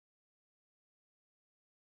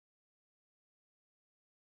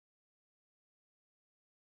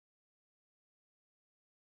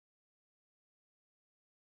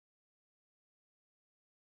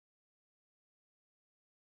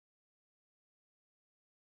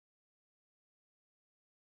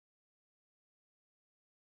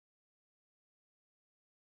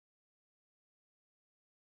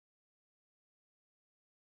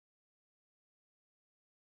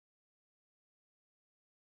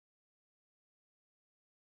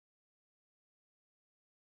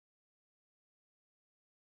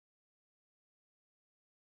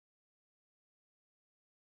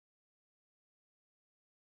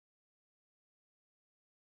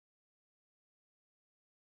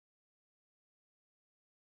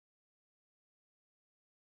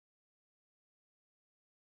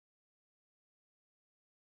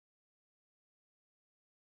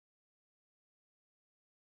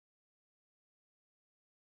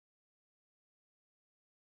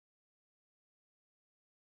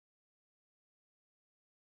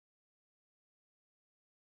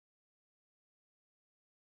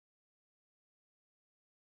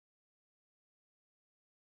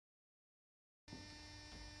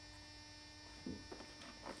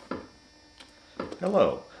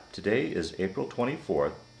Hello, today is April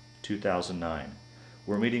 24th, 2009.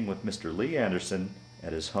 We're meeting with Mr. Lee Anderson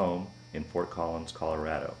at his home in Fort Collins,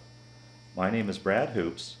 Colorado. My name is Brad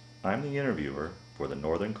Hoops. I'm the interviewer for the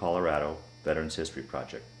Northern Colorado Veterans History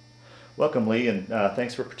Project. Welcome, Lee, and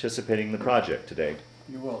thanks for participating in the project today.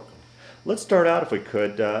 You're welcome. Let's start out, if we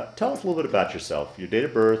could. Tell us a little bit about yourself, your date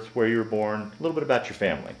of birth, where you were born, a little bit about your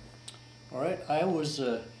family. All right, I was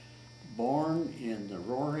born in the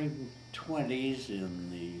roaring 20s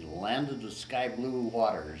in the land of the sky blue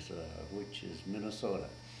waters, which is Minnesota,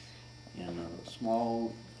 in a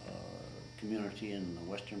small community in the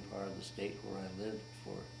western part of the state where I lived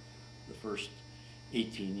for the first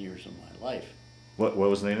 18 years of my life. What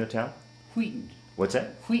was the name of the town? Wheaton. What's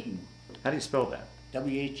that? Wheaton. How do you spell that?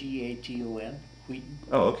 W-H-E-A-T-O-N, Wheaton.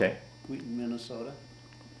 Oh, okay. Wheaton, Minnesota.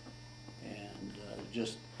 And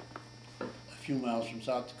just a few miles from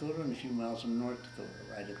South Dakota and a few miles from North Dakota,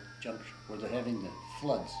 right at the junction where they're having the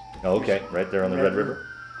floods. Oh, okay, right there on the Red River.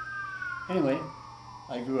 Anyway,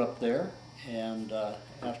 I grew up there, and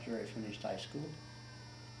after I finished high school,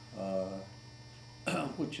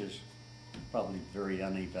 which is probably very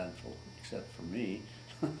uneventful, except for me,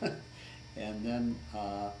 and then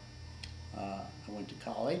I went to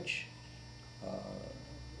college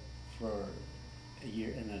for a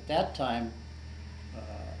year, and at that time,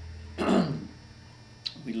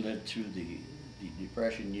 we lived through the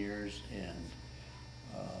Depression years, and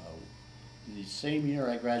the same year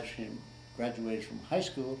I graduated from high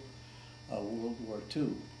school, World War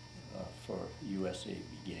II for USA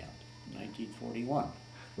began, 1941.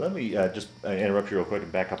 Let me just interrupt you real quick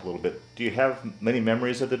and back up a little bit. Do you have many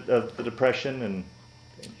memories of the Depression and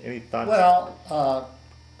any thoughts? Well,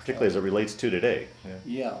 particularly as it relates to today.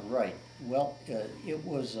 Yeah, right. Well, it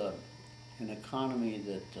was an economy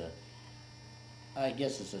that I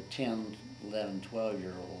guess as a 10, 11,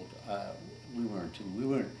 12-year-old,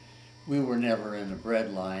 we were never in the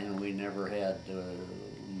bread line, and we never had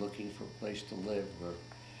looking for a place to live or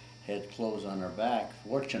had clothes on our back.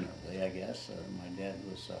 Fortunately, I guess my dad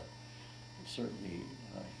was certainly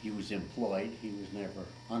he was employed. He was never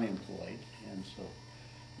unemployed, and so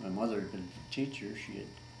my mother had been a teacher. She had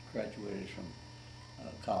graduated from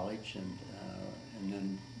college, and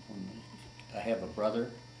then when I have a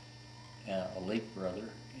brother, a late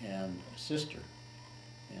brother, and a sister,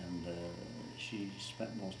 and she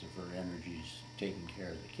spent most of her energies taking care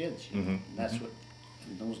of the kids. You know? And that's what,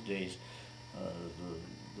 in those days,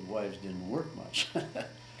 the wives didn't work much.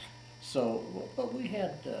 So, but we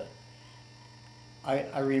had,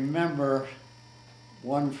 I remember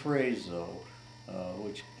one phrase though,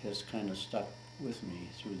 which has kind of stuck with me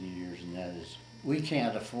through the years, and that is, we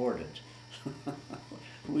can't afford it.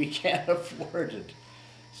 We can't afford it.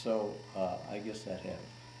 So I guess that had.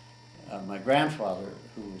 My grandfather,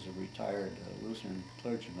 who was a retired Lutheran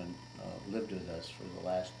clergyman, lived with us for the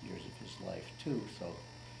last years of his life too, so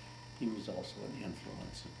he was also an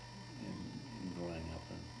influence in growing up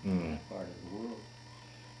in that part of the world.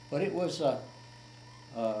 But it was a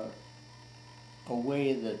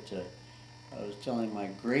way that I was telling my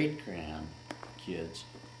great-grandkids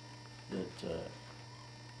that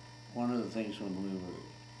one of the things when we were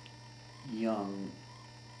young,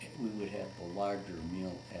 we would have the larger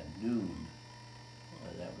meal at noon.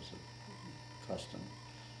 That was a custom.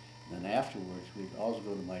 And then afterwards, we'd always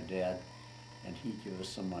go to my dad, and he'd give us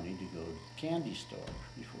some money to go to the candy store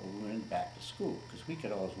before we went back to school, because we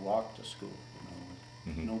could always walk to school, you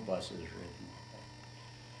know, with no buses or anything like that.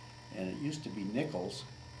 And it used to be nickels,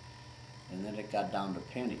 and then it got down to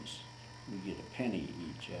pennies. We'd get a penny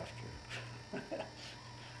each after.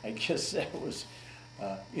 I guess that was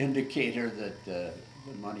indicator that the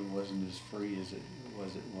money wasn't as free as it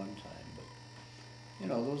was at one time. But, you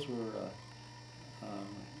know, those were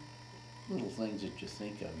little things that you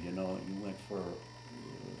think of. You know, you went for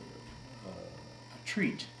a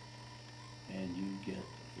treat, and you get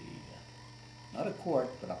not a quart,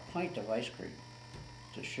 but a pint of ice cream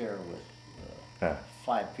to share with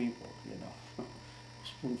 5 people, you know. A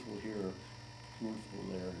spoonful here, a spoonful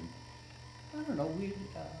there. And I don't know,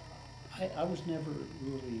 I was never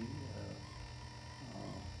really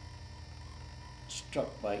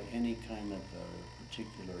struck by any kind of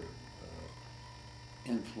particular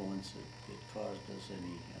influence that caused us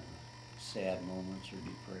any sad moments or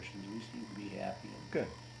depressions. We seemed to be happy and good.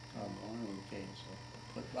 Okay, so,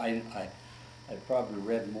 but I probably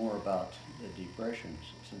read more about the depressions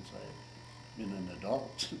since I've been an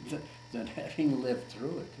adult than having lived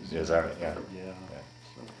through it. Is that right? Yeah. Yeah.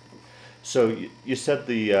 So you said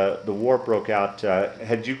the war broke out.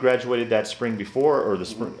 Had you graduated that spring before, or the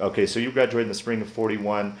spring? Okay, so you graduated in the spring of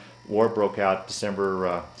 '41. War broke out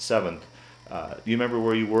December 7th. Do you remember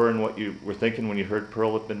where you were and what you were thinking when you heard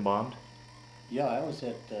Pearl had been bombed? Yeah, I was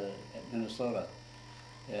at Minnesota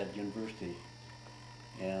at university,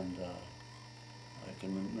 and I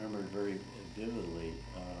can remember it very vividly.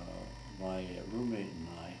 My roommate and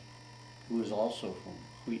I, who was also from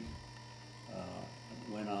Wheaton,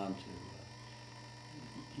 went on to,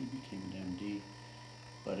 he became an MD.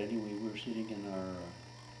 But anyway, we were sitting in our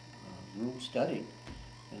room studying,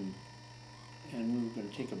 and we were going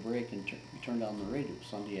to take a break, and we turned on the radio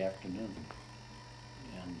Sunday afternoon,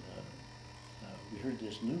 and we heard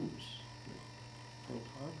this news that Pearl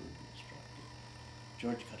Harbor had been struck.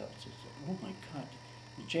 George got up and said, "Oh my God,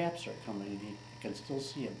 the Japs are coming, and I can still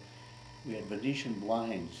see them." We had Venetian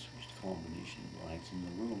blinds, we used to call them Venetian blinds, in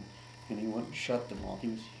the room, and he went and shut them all. He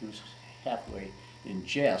was halfway in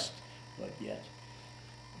jest,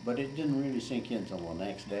 but it didn't really sink in until the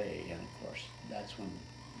next day, and of course that's when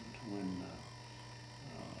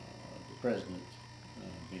the president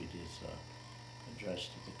made his address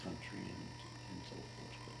to the country and so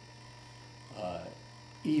forth. But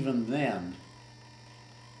even then,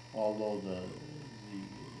 although the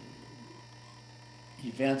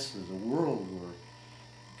events of the world were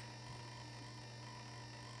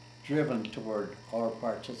driven toward our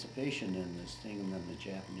participation in this thing, and then the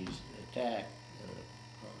Japanese attack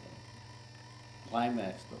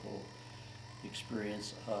climaxed the whole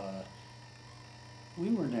experience, we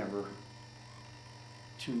were never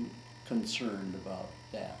too concerned about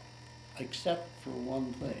that, except for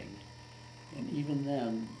one thing. And even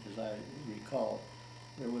then, as I recall,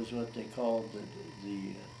 there was what they called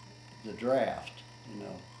the draft, you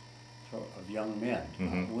know, of young men,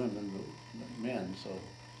 not women, but men. So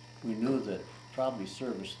we knew that probably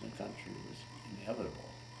service in the country was inevitable.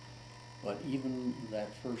 But even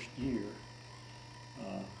that first year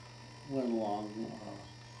went along,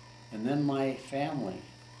 and then my family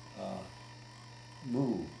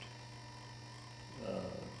moved,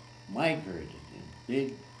 migrated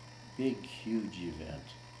in big, huge event.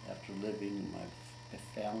 After living my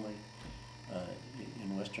family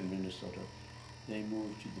in western Minnesota, they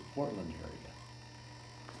moved to the Portland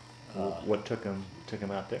area. What took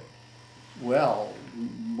him out there? Well,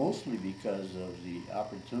 mostly because of the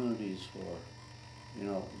opportunities for, you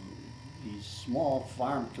know, these small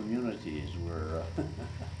farm communities were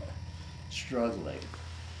struggling,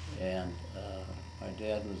 and my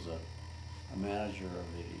dad was a manager of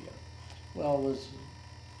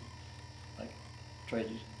I tried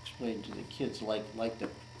to explain to the kids, like the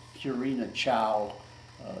Purina Chow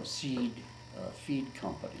seed feed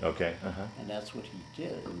company. Okay. And that's what he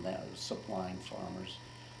did, and that was supplying farmers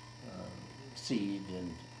seed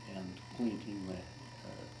and cleaning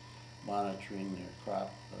monitoring their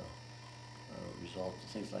crop results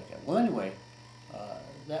and things like that. Well, anyway,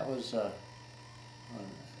 that was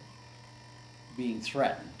being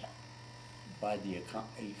threatened by the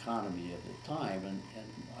economy at the time, and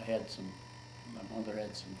my mother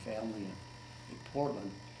had some family in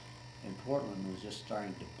Portland, and Portland was just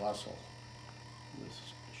starting to bustle with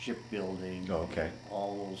shipbuilding. Oh, okay. And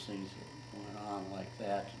all those things that went on like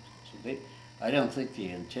that. So I don't think they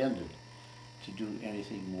intended to do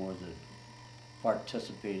anything more than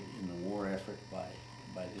participate in the war effort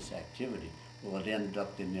by this activity. Well, it ended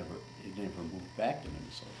up it never moved back to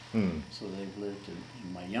Minnesota. So they've lived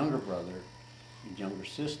in my younger brother and younger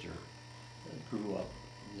sister grew up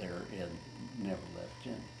there and never left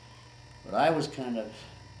in. But I was kind of,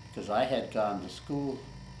 because I had gone to school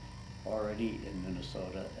already in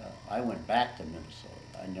Minnesota, I went back to Minnesota.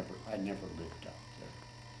 I never lived out there.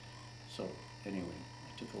 So anyway,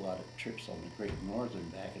 I took a lot of trips on the Great Northern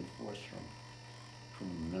back and forth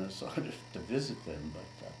from Minnesota to visit them,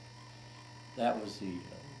 but that was the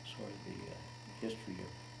sort of the history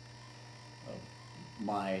of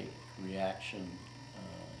my reaction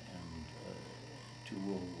to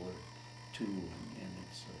World War II and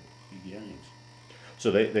its beginnings. So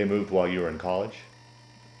they moved while you were in college?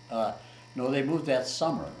 No, they moved that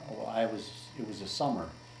summer. It was a summer.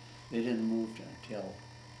 They didn't move until,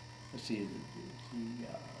 let's see,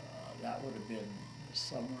 that would have been the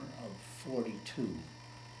summer of '42.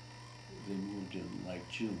 They moved in like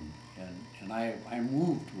June, and I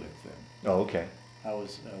moved with them. Oh, okay. I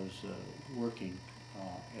was working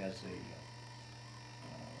as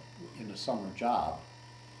in a summer job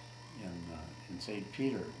in St.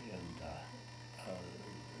 Peter, and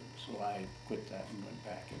so I quit that and went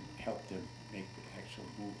back and helped them make the actual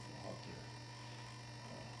move out there.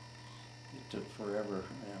 It took forever,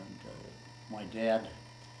 and my dad,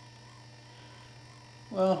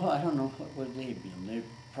 well, I don't know, what would they be? They were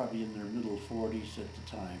probably in their middle 40s at the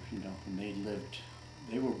time, you know, when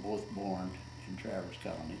they were both born in Traverse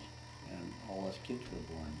County, and all us kids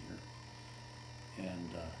were born here. And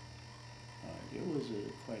it was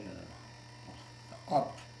quite a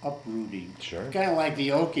uprooting. Sure. Kind of like the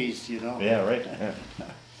Okies, you know. Yeah, right. Yeah.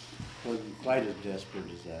 Wasn't quite as desperate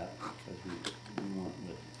as that because we weren't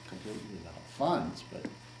completely without funds. But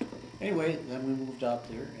anyway, then we moved out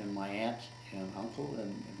there, and my aunt and uncle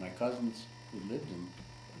and my cousins who lived in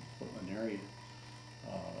the Portland area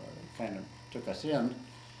kind of took us in,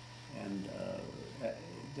 and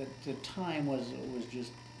the time was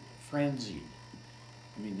just frenzied.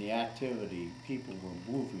 I mean, the activity, people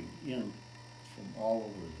were moving in from all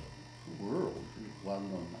over the world, well,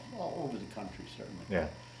 no, all over the country certainly. Yeah.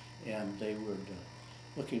 And they were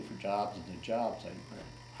looking for jobs, and the jobs,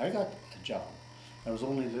 I got a job. I was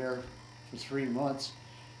only there for 3 months,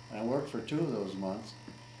 and I worked for 2 of those months,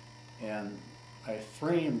 and I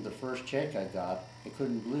framed the first check I got. I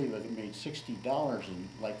couldn't believe I made $60 in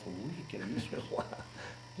like a week, and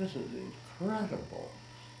this is incredible.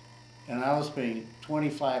 And I was paying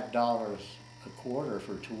 $25 a quarter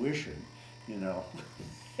for tuition, you know.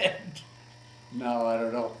 And now, I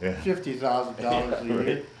don't know, Yeah. $50,000 a year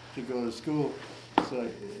Right. to go to school. So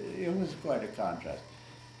it was quite a contrast.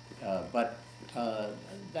 But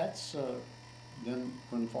that's, then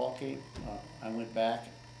when fall came, I went back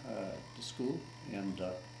to school, and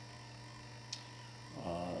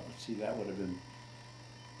let's see, that would have been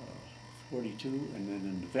 42, and then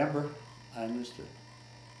in November, I enlisted.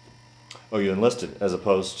 Oh, you enlisted as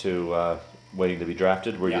opposed to waiting to be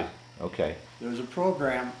drafted? Were Yeah. you? Okay. There was a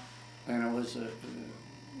program, and it was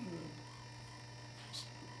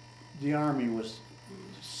the Army was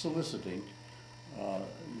soliciting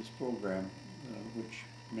this program, which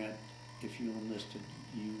meant if you enlisted,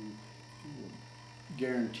 you were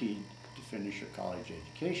guaranteed to finish your college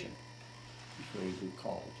education before you could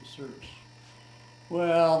call it to service.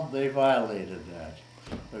 Well, they violated that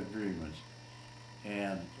agreement,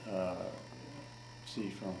 and see,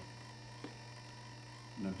 from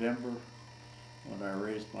November, when I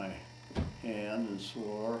raised my hand and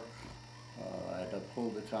swore I'd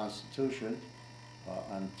uphold the Constitution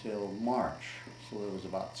until March. So it was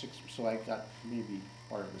about 6, so I got maybe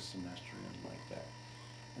part of a semester in like that.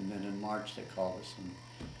 And then in March they called us, and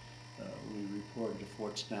we reported to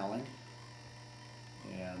Fort Snelling,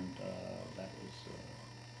 and that was the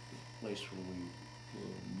place where we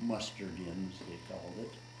were mustered in, as they called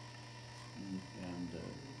it. And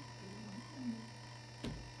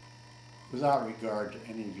without regard to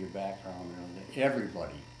any of your background,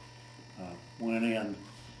 everybody went in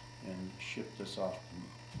and shipped us off.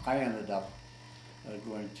 I ended up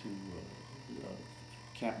going to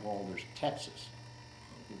Camp Walters, Texas,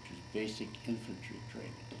 which is basic infantry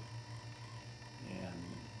training, and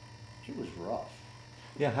it was rough.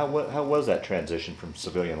 Yeah. How was that transition from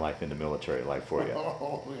civilian life into military life for you?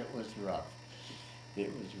 Oh, it was rough.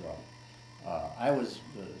 It was rough. I was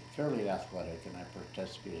fairly athletic, and I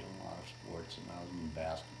participated in a lot of sports, and I was in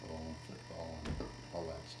basketball and football and all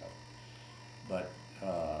that stuff. But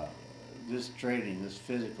this training, this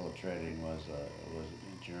physical training, was an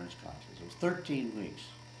endurance contest. It was 13 weeks,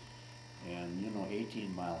 and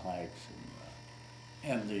 18-mile hikes,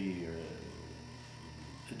 and the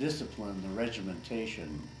discipline, the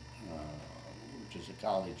regimentation, which is a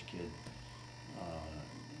college kid,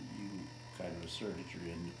 you kind of asserted your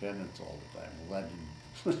independence all the time. Well,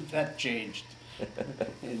 that changed,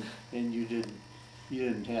 and you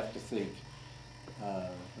didn't have to think.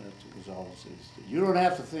 That was always, you don't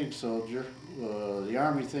have to think, soldier. The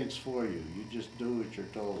Army thinks for you. You just do what you're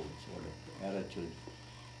told, sort of attitude.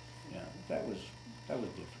 Yeah, that was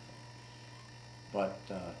difficult. But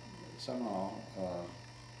somehow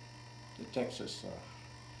the Texas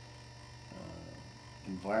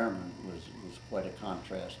environment was quite a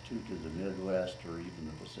contrast too to the Midwest or even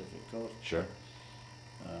the Pacific Coast. Sure.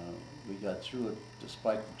 We got through it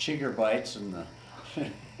despite the chigger bites and the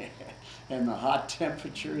and the hot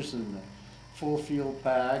temperatures and the full field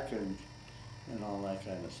pack and all that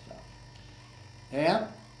kind of stuff. And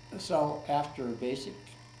so after basic,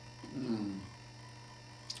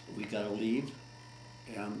 we got to leave,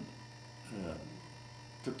 and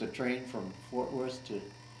took the train from Fort Worth to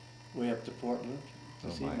way up to Portland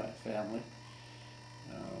to see my family,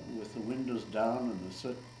 with the windows down and the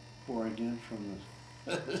soot pouring in from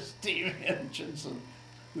the steam engines, and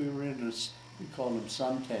we were in this, we called them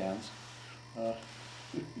suntans,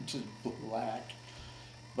 just black.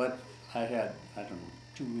 But I had, I don't know,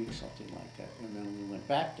 2 weeks, something like that, and then we went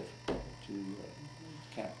back to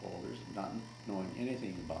Camp Walters, not knowing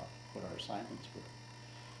anything about what our assignments were.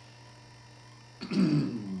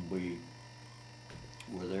 We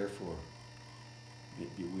were there for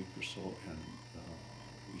maybe a week or so, and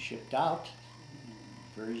we shipped out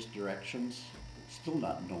in various directions, still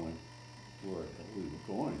not knowing where we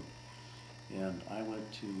were going. And I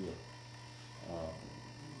went to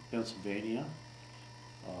Pennsylvania,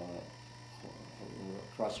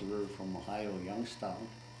 across the river from Ohio, Youngstown,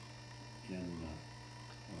 in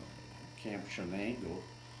Camp Shenango,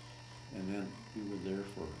 and then we were there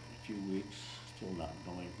for a few weeks, still not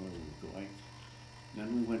knowing where we were going.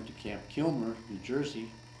 Then we went to Camp Kilmer, New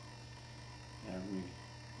Jersey, and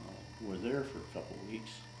we were there for a couple of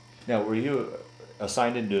weeks. Now, were you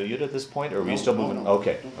assigned into a unit at this point, or were you No, still no, moving? no,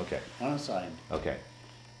 Okay, no, okay, unassigned. okay.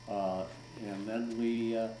 And then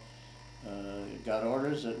we got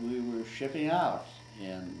orders that we were shipping out,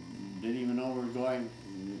 and didn't even know we were going.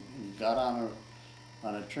 We got on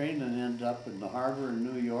a train and ended up in the harbor in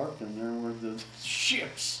New York, and there were the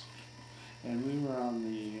ships, and we were on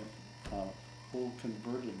the old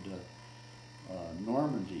converted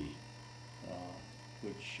Normandy,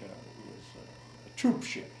 which was a troop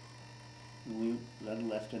ship. And we then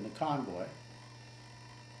left in a convoy,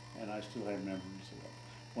 and I still have memories of it.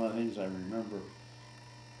 One of the things I remember,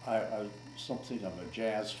 I was something of a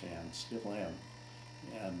jazz fan, still am,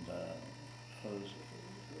 and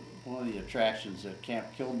one of the attractions at Camp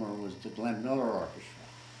Kilmer was the Glenn Miller Orchestra,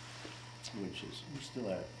 which is, we still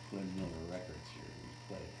have Glenn Miller records here,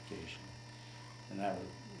 we play occasionally, and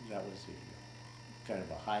that was the kind of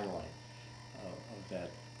a highlight of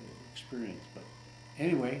that experience. But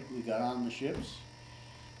anyway, we got on the ships,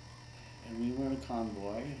 and we were in a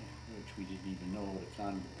convoy, which we didn't even know what a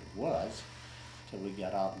convoy was until we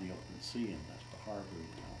got out in the open sea and left the harbor,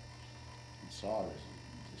 you know, and saw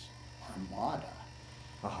this armada.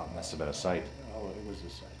 Oh, it must have been a sight. Oh, it was a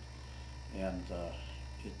sight. And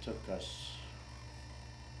it took us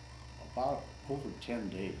about over 10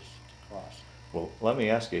 days to cross. Well, let me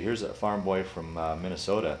ask you, here's a farm boy from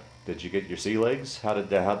Minnesota. Did you get your sea legs? How'd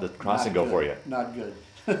the crossing go for you? Not good.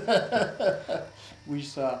 We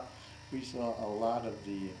saw a lot of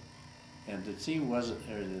the, and the sea wasn't,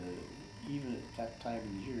 even at that time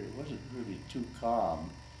of the year, it wasn't really too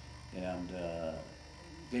calm, and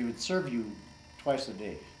they would serve you twice a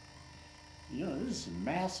day. You know, this is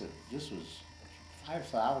massive. This was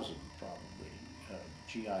 5,000 probably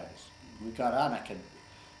GIs. We got on, I can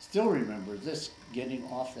still remember this, getting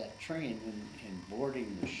off that train and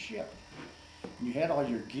boarding the ship. And you had all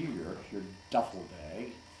your gear, your duffel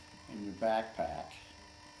bag, and your backpack,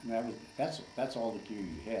 and that's all the gear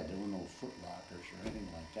you had. There were no foot lockers or anything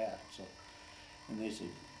like that. So, and they said,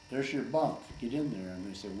 "There's your bunk. Get in there." And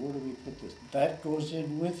they said, "Where do we put this?" "That goes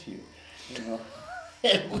in with you." You know,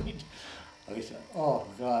 and I said, "Oh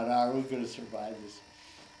God, are we going to survive this?"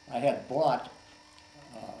 I had bought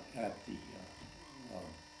at the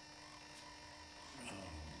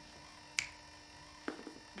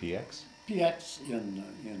PX? PX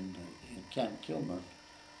in Camp Kilmer,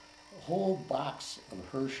 a whole box of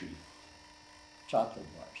Hershey chocolate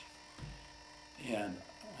bars. And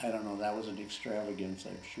I don't know, that was an extravagance,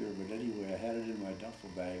 I'm sure, but anyway, I had it in my duffel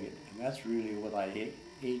bag, and that's really what I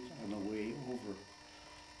ate on the way over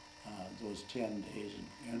those 10 days.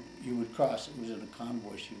 And you would cross, it was in a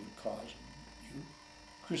convoy, so you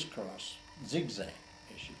crisscross, zigzag,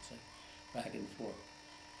 I should say, back and forth.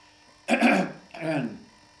 And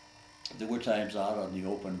there were times out on the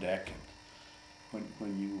open deck, and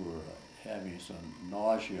when you were having some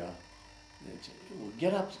nausea, they'd say, "Well,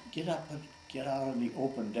 get up and get out on the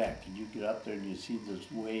open deck." And you get up there and you see those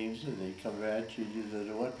waves, and they come at you, and you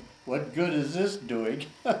say, what good is this doing?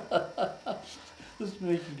 This is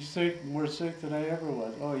making you sick, more sick than I ever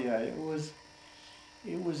was. Oh yeah, it was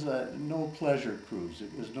no pleasure cruise.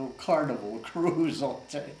 It was no carnival cruise, I'll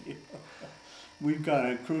tell you. We've gone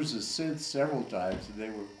on cruises since several times, and they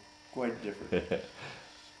were quite different.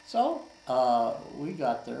 So, we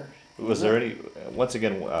got there. Was there any, once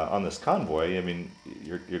again, on this convoy, I mean,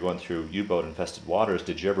 you're going through U-boat infested waters.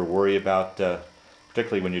 Did you ever worry about,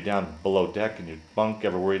 particularly when you're down below deck in your bunk,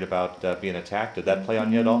 ever worried about being attacked? Did that play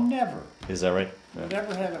on you at all? Never. Is that right? We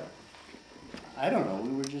never had I don't know,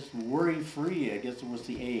 we were just worry-free. I guess it was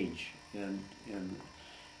the age and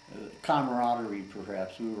camaraderie,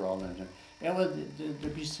 perhaps. We were all in there. Yeah, well,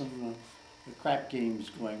 there'd be some crack games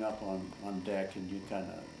going up on deck, and you kind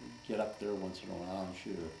of get up there once in a while and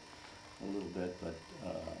shoot a little bit, but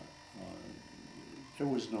there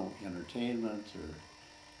was no entertainment or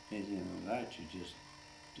anything like that.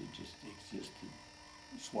 It just existed.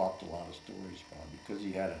 Swapped a lot of stories probably, because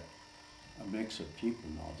you had a mix of people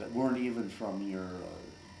now that weren't even from your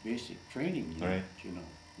basic training unit, right. You know.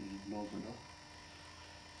 You didn't know them all.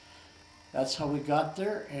 That's how we got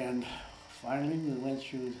there, and finally we went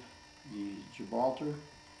through the Gibraltar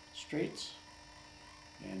Straits,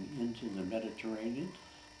 and into the Mediterranean.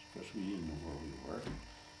 Of course, we didn't know where we were.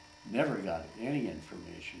 Never got any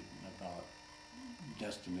information about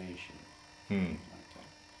destination, like that.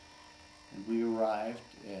 And we arrived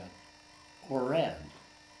at Oran,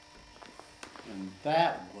 and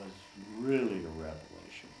that was really a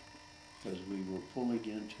revelation, because we were pulling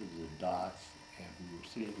into the docks and we were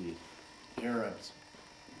seeing these Arabs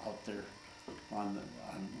out there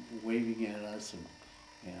waving at us, and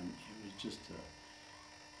it was just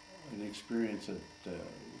an experience that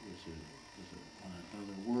was on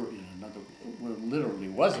another world, in another, well, literally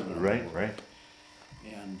was another world. Right.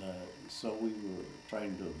 And so we were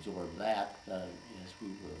trying to absorb that as we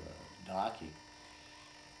were docking.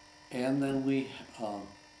 And then we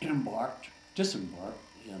disembarked,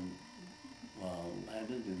 and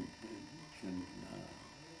landed in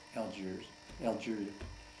Algeria,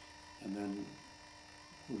 and then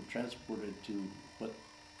we were transported to what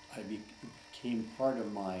became part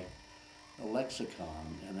of my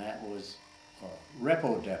lexicon, and that was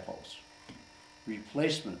repo depots,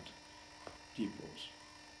 replacement depots.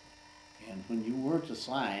 And when you weren't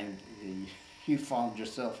assigned, you found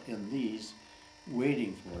yourself in these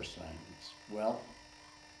waiting for assignments. Well,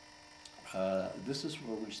 this is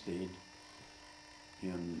where we stayed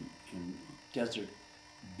in desert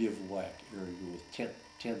bivouac area with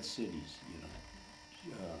tent cities, you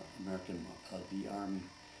know, American, the Army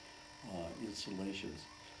installations.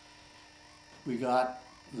 We got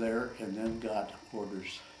there and then got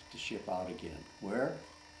orders to ship out again. Where?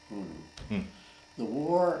 Who knew? The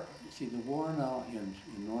war, see, the war now in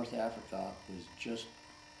North Africa I can't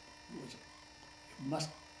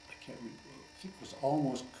remember, I think it was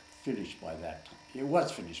almost finished by that time. It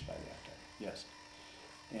was finished by that time, yes.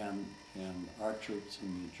 And our troops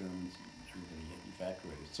and the Germans, everybody had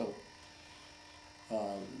evacuated. So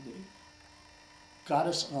they got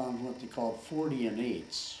us on what they called 40 and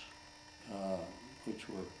 8s, which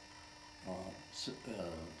were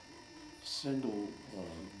single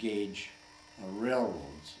gauge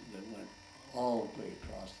railroads that went all the way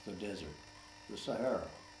across the desert, the Sahara.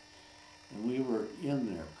 And we were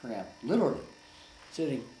in there cramped, literally,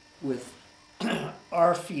 sitting with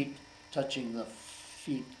our feet touching the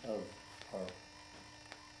feet of our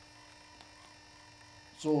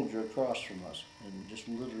soldier across from us, and just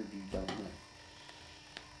literally down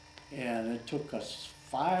there. And it took us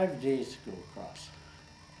 5 days to go across.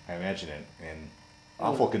 I imagine it in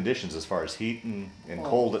awful conditions as far as heat and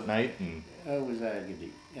cold at night. And it was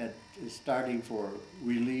agony. And starting for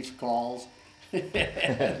relief calls,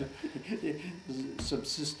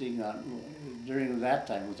 subsisting on, during that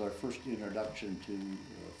time was our first introduction to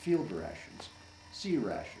field rations, sea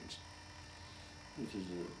rations, which is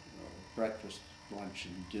a breakfast, lunch,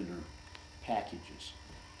 and dinner packages.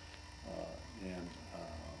 And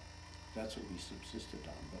that's what we subsisted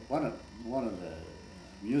on. But one of the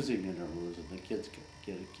amusing interludes, and the kids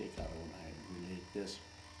get a kick out of when I relate this,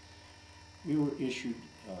 we were issued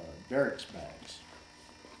barracks bags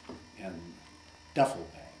and duffel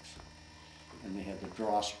bags, and they had the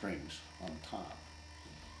drawstrings on top,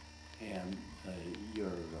 and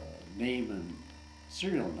your name and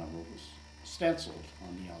serial number was stenciled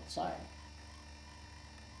on the outside.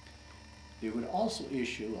 They would also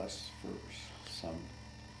issue us, for some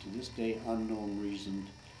to this day unknown reason,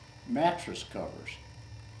 mattress covers.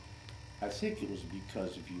 I think it was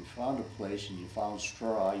because if you found a place and you found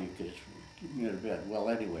straw, you could get me out of bed. Well,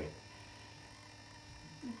 anyway,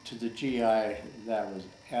 to the GI, that was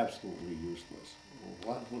absolutely useless.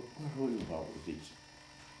 What are we about with these?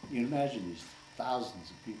 You can imagine these thousands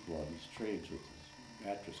of people on these trains with these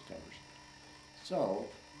mattress covers. So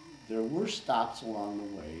there were stops along the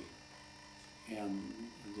way, and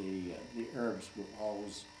the Arabs would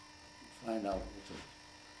always find out what to.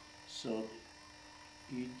 So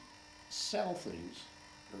you'd sell things,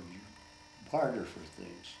 or you barter for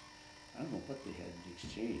things. I don't know what they had in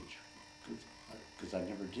exchange, because I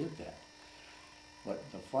never did that. But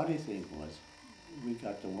the funny thing was, we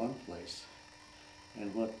got to one place,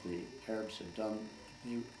 and what the Arabs had done,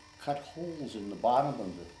 they cut holes in the bottom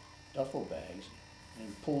of the duffel bags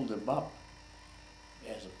and pulled them up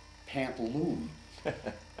as a pantaloon. And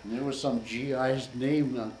there was some GI's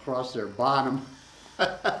name across their bottom.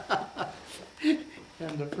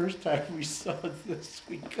 And the first time we saw this,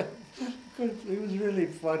 we couldn't, it was really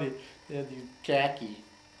funny. They had these khaki,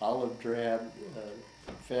 olive drab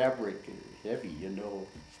fabric, heavy, you know,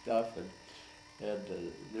 stuff, and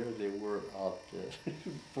there they were out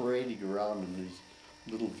parading around in these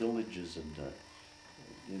little villages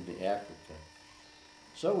in Africa.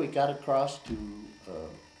 So we got across to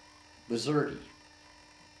Bizerti.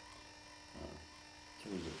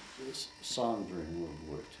 song during World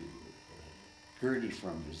War II, Gertie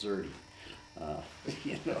from Deserty,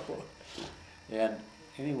 you know. And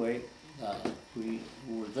anyway, we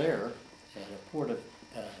were there at a port of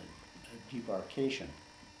debarkation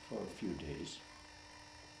for a few days.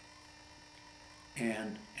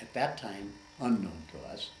 And at that time, unknown to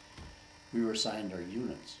us, we were assigned our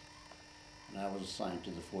units. And I was assigned to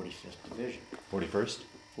the 45th Division. 41st?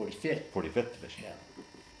 45th. 45th Division. Yeah.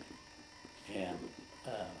 And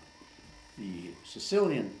the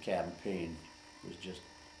Sicilian campaign was just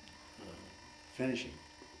finishing.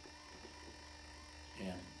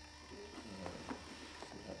 And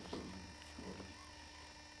that was in 40,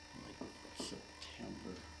 like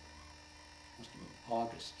September, must have been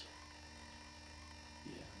August.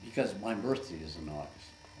 Yeah, because my birthday is in August.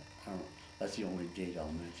 I don't, that's the only date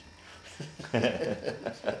I'll mention.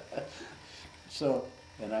 So,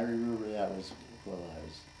 and I remember that was while I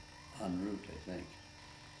was en route, I think.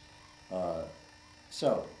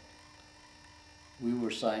 So, we were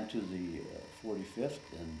assigned to the 45th,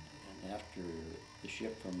 and after the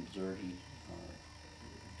ship from Deserty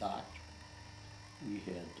docked, we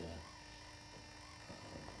had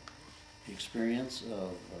the experience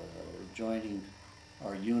of joining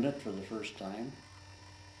our unit for the first time,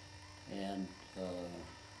 and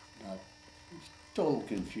total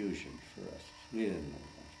confusion for us. We didn't know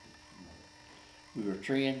much. We were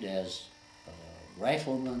trained as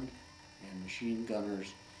riflemen and machine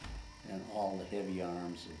gunners and all the heavy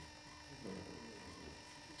arms of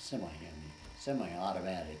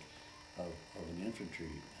semi-automatic of an infantry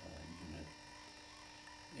unit,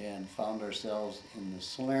 and found ourselves in the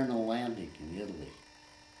Salerno landing in Italy.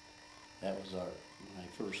 That was my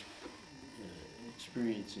first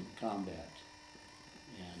experience in combat,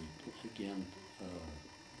 and again,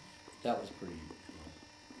 that was pretty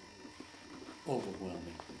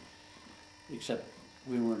overwhelming, except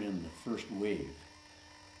we weren't in the first wave,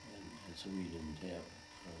 and so we didn't have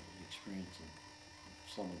the experience of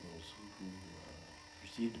some of those who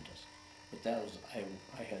preceded us. But that was,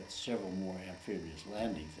 I had several more amphibious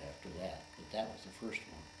landings after that, but that was the first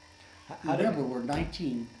one. Remember, we're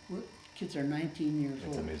 19, kids are 19 years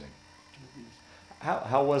old. It's amazing.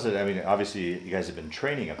 How was it? I mean, obviously you guys have been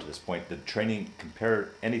training up to this point. Did training compare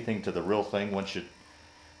anything to the real thing once you...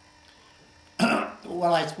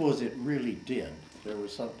 Well, I suppose it really did. There were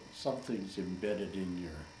some things embedded in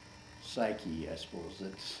your psyche, I suppose,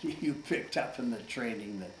 that you picked up in the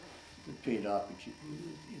training that paid off. But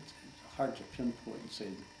it's hard to pinpoint and say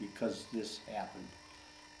that because this happened,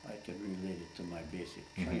 I can relate it to my basic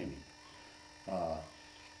training.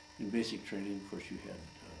 In basic training, of course, you had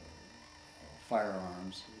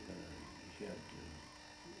firearms, you had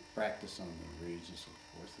practice on the raids and so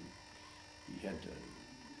forth, and you had to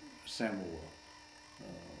assemble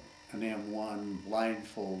an M1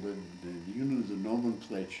 blindfolded, and you knew the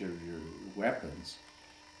nomenclature of your weapons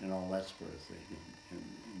and all that sort of thing. And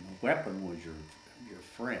the weapon was your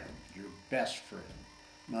friend, your best friend,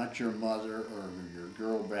 not your mother or your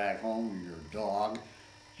girl back home or your dog.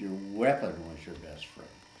 Your weapon was your best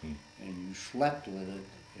friend, and you slept with it,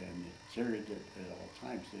 and it carried it at all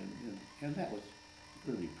times, and that was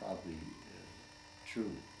really probably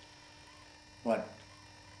true. But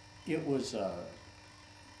it was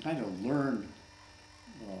kind of learned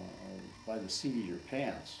by the seat of your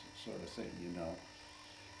pants sort of thing, you know.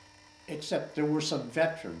 Except there were some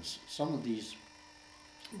veterans. Some of these,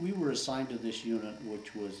 we were assigned to this unit,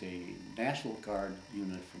 which was a National Guard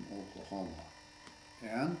unit from Oklahoma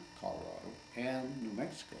and Colorado and New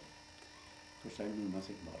Mexico. Of course, I knew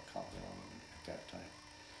nothing about Colorado at that time.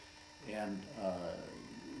 And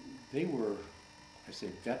they were, I say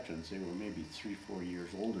veterans, they were maybe 3-4 years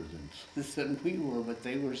older than we were, but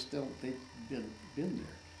they were still, they'd been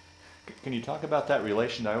there. Can you talk about that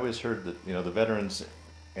relation? I always heard that, you know, the veterans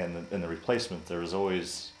and the replacement, there was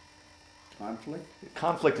always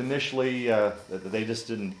conflict initially, that they just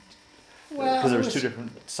didn't, because there was two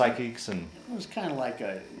different psychics, and it was kind of like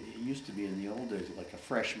it used to be in the old days, like a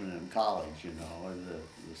freshman in college, you know, or the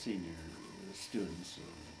senior students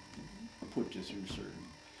put you through certain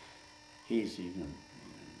hazing and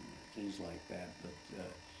things like that. But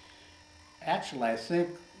actually, I think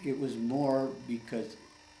it was more because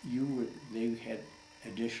they had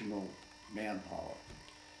additional manpower,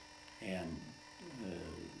 and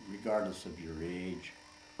regardless of your age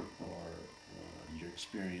or your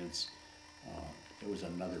experience, there was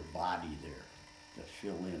another body there to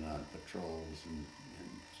fill in on patrols and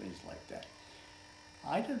things like that.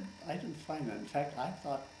 I didn't find that. In fact, I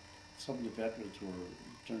thought some of the veterans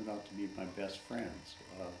turned out to be my best friends,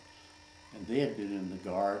 and they had been in the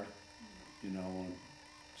Guard, you know,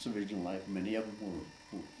 civilian life. Many of them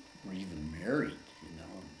were even married, you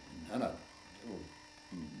know. None of, there were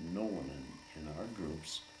no one in our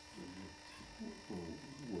groups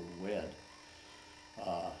were wed.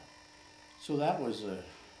 So that was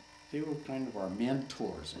they were kind of our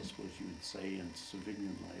mentors, I suppose you would say, in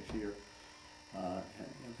civilian life here. And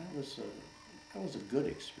that was a good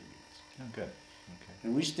experience. Oh, good. Okay.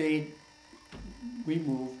 And we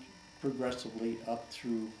moved progressively up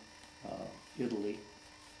through Italy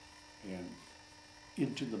and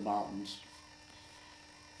into the mountains.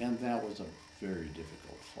 And that was a very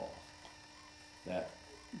difficult fall. That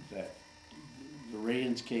the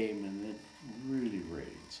rains came, and it really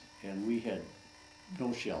rains, and we had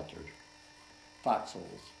no shelter,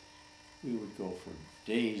 foxholes. We would go for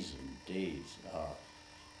days and days.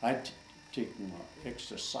 I'd take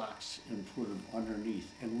extra socks and put them underneath,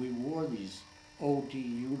 and we wore these OD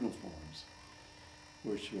uniforms,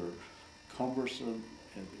 which were cumbersome,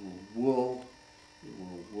 and they were wool, they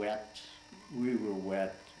were wet, we were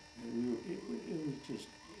wet. It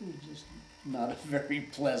was just not a very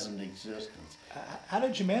pleasant existence. How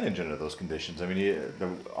did you manage under those conditions? I mean, the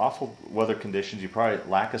awful weather conditions, you probably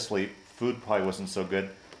lack of sleep, food probably wasn't so good,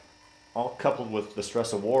 all coupled with the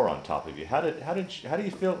stress of war on top of you. How do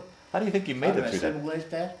you feel? How do you think you made it through that? Like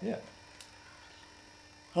that? Yeah.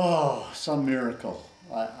 Oh, some miracle.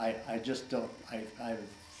 I just don't. I've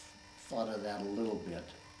thought of that a little bit,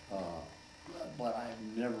 but I've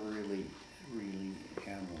never really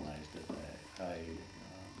analyzed it.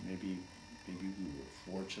 Maybe we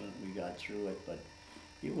were fortunate we got through it, but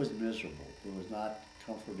it was miserable. It was not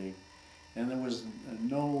comforting, and there was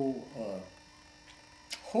no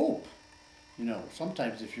hope. You know,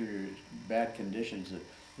 sometimes if you're in bad conditions,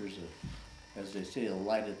 there's as they say, a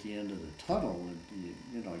light at the end of the tunnel, and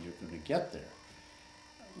you know you're going to get there.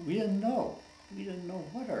 We didn't know. We didn't know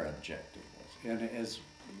what our objective was, and as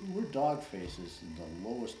we're dog faces in the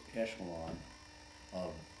lowest echelon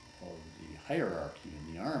of the hierarchy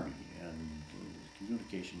in the Army, and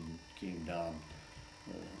communication came down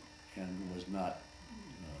and was not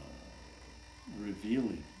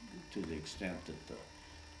revealing to the extent that the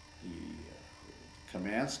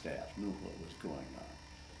command staff knew what was going on.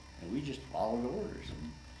 And we just followed orders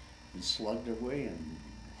and slugged our way and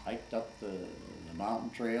hiked up the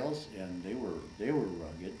mountain trails, and they were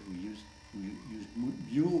rugged. We used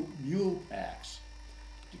mule packs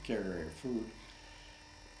to carry our food.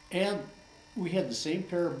 And we had the same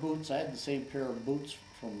pair of boots. I had the same pair of boots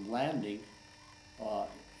from landing,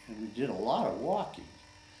 and we did a lot of walking,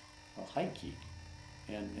 hiking,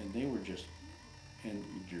 and they were just, and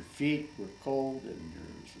your feet were cold, and your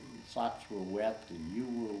socks were wet, and you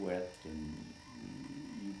were wet, and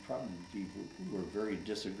you probably were very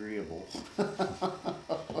disagreeable.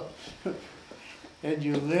 And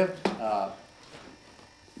you lived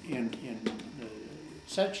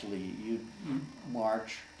essentially you'd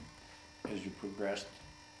march as you progressed.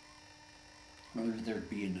 There'd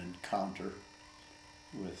be an encounter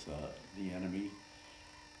with the enemy,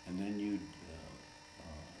 and then you'd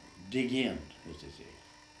dig in, as they say.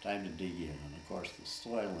 Time to dig in, and of course the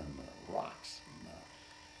soil and the rocks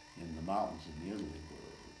in the mountains in Italy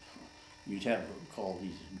were, you'd have called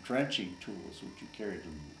these entrenching tools, which you carried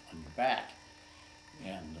on your back,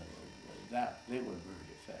 and that they were very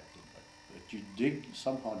effective. But you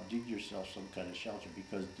somehow dig yourself some kind of shelter,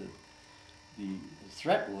 because the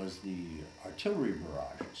threat was the artillery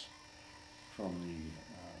barrages from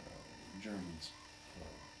the Germans,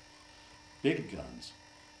 big guns,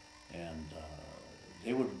 and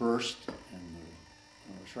they would burst, and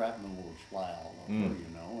the shrapnel would fly all over, you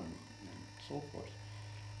know, and so forth.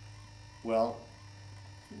 Well,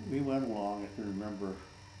 we went along. I can remember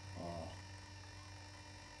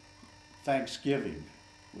Thanksgiving,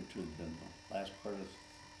 which would have been the last part of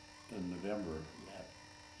November,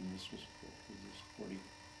 and this was 43,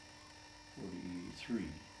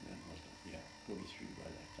 then wasn't it? Yeah, 43 by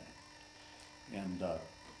that time. And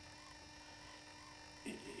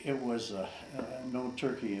it was no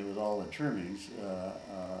turkey, it was all the trimmings.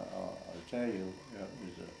 I'll tell you, it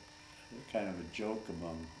was a kind of a joke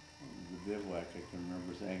among the bivouac. I can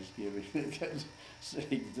remember Thanksgiving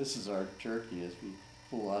saying, "This is our turkey," as we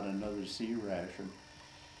pull out another sea ration.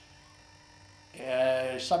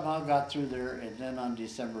 Somehow got through there, and then on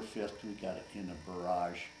December 5th we got in a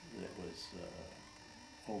barrage that was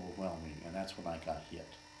overwhelming, and that's when I got hit.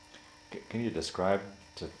 Can you describe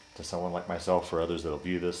to someone like myself, or others that will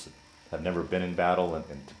view this, that have never been in battle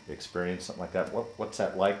and experienced something like that, what's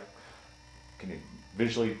that like? Can you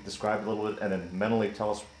visually describe it a little bit, and then mentally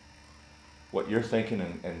tell us what you're thinking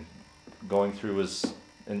and going through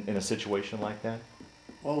in a situation like that?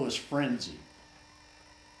 Well, it was frenzy,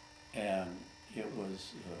 and it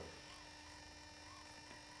was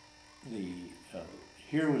the,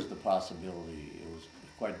 here was the possibility. It was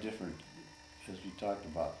quite different, as we talked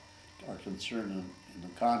about, our concern in the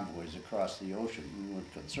convoys across the ocean. We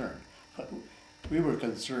weren't concerned, but we were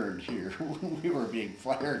concerned here. We were being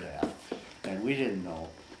fired at, and we didn't know.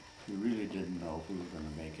 We really didn't know if we were going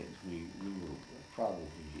to make it. We were probably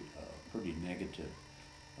pretty negative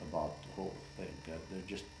about the whole thing. There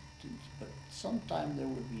just, but sometime there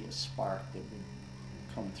would be a spark that would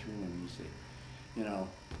come through, and you say, you know,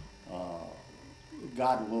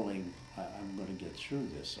 God willing, I'm going to get through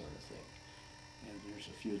this sort of thing. And there's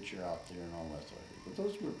a future out there and all that sort of thing. But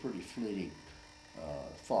those were pretty fleeting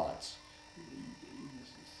thoughts.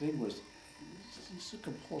 The thing was, it's a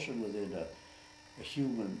compulsion within a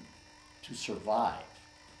human to survive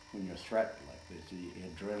when you're threatened like this.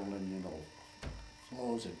 The adrenaline, you know,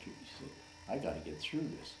 flows and you say, I got to get through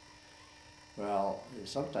this. Well,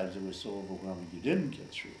 sometimes it was so overwhelming you didn't get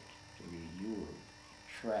through it. I mean, you were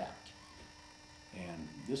trapped. And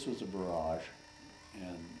this was a barrage,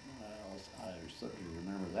 and I certainly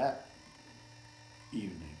remember that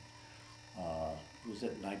evening. It was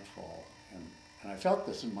at nightfall, and I felt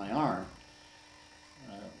this in my arm.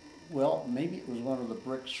 Well, maybe it was one of the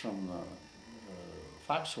bricks from the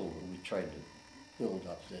foxhole that we tried to build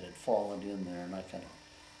up that had fallen in there, and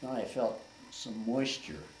then I felt some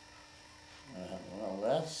moisture. Well,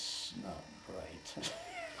 that's not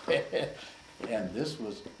right. And this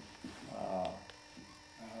was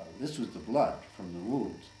the blood from the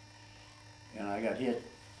wounds. And I got hit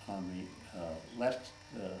on the left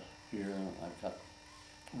here, and I've got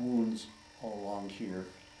wounds all along here.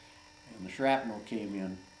 And the shrapnel came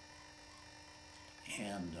in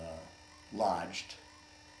and lodged.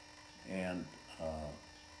 And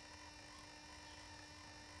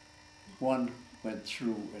one went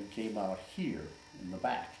through and came out here in the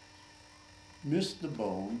back. Missed the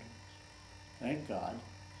bone, thank God.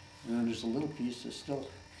 And then there's a little piece that still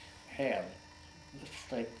had the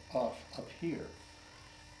stake off up here.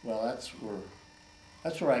 Well, that's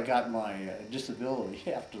where I got my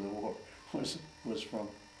disability after the war. Was from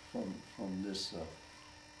this.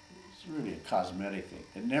 It's really a cosmetic thing.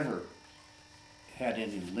 It never had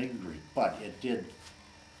any lingering, but it did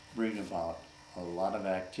bring about a lot of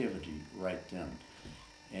activity right then.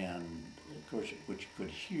 And of course, which you could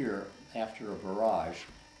hear after a barrage,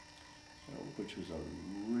 which was a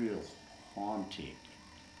real haunting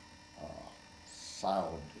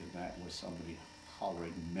sound, and that was somebody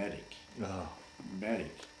hollering medic,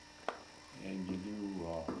 medic. And you knew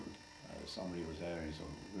somebody was having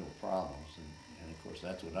some real problems, and of course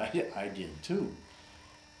that's what I did too.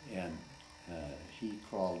 And he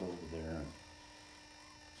crawled over there,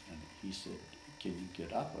 and he said, can you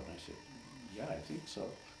get up? And I said, yeah, I think so.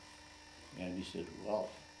 And he said, well,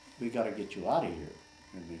 we got to get you out of here.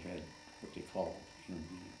 And we had what they call in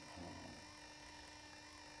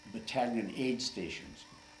the battalion aid stations,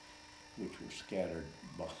 which were scattered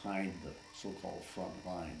behind the so-called front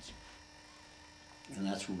lines. And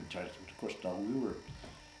that's where we tried to, of course, now we were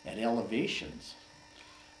at elevations.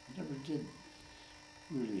 I never did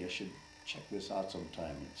really, I should check this out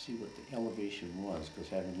sometime and see what the elevation was, because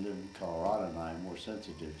having lived in Colorado and I'm more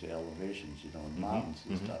sensitive to elevations, you know, and mountains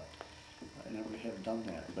and stuff. I never have done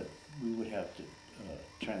that, but we would have to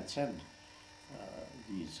transcend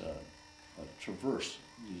these, traverse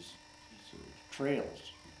these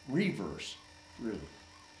trails, reverse, really.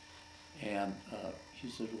 And he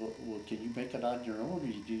said, well, can you make it on your own, or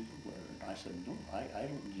you do? And I said, no, I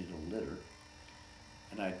don't need a litter.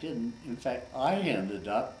 And I didn't. In fact, I ended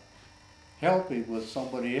up helping with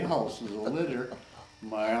somebody else's litter.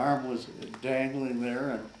 My arm was dangling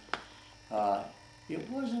there, and it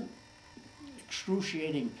wasn't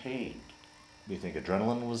excruciating pain. Do you think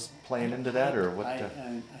adrenaline was playing into that, or what?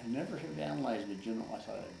 I never have analyzed it, you know. I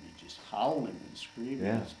thought I'd be just howling and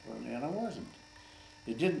screaming, and I wasn't.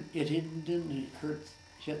 It didn't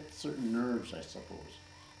hit certain nerves, I suppose.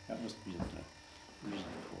 That must be the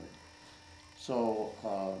reason for it. So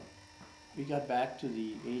we got back to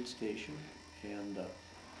the aid station, and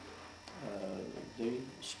they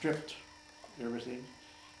stripped everything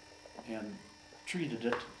and treated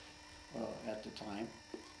it at the time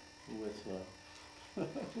with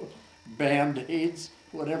Band-Aids,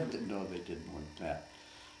 whatever. No, they didn't want that.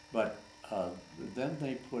 But then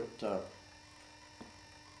they put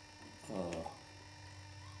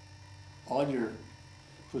all your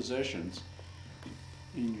possessions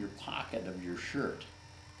in your pocket of your shirt.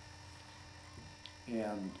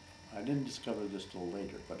 And I didn't discover this till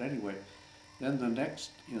later, but anyway, then the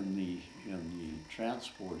next in the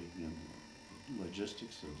transporting and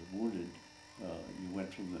logistics of the wounded, you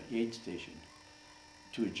went from the aid station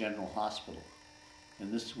to a general hospital.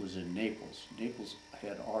 and this was in Naples. Naples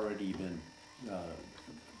had already been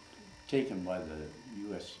taken by the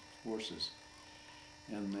U.S. forces,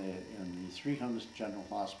 and the 300th General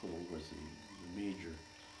Hospital was the major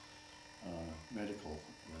medical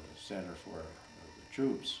center for the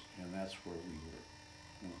troops, and that's where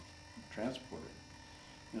we were transported.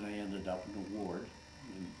 And I ended up in a ward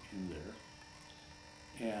in there,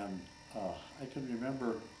 and I can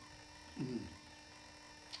remember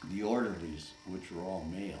the orderlies, which were all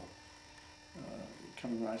male,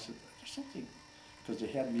 coming around. I said, "There's something," because they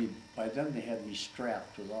had me, by then they had me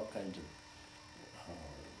strapped with all kinds of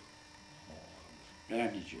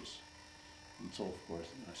bandages and so forth.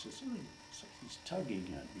 And I said, something's tugging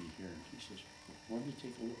at me here. And he says, "Let me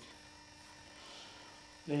take a look."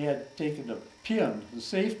 They had taken a pin, the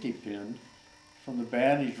safety pin, from the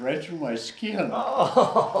bandage right through my skin.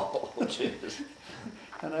 Oh, jeez.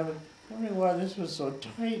 And I was wondering why this was so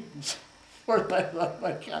tight and so forth. I thought,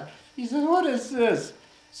 my God. He said, "What is this?"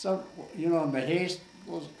 Some, in the haste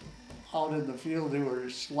was out in the field, they were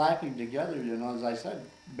slapping together, as I said,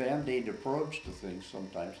 Band-Aid approach to things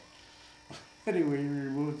sometimes. Anyway, we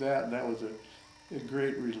removed that, and that was a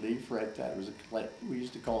great relief right there. It was like we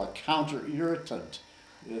used to call a counter-irritant.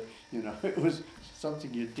 It was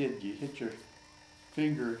something you did. You hit your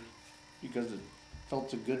finger because it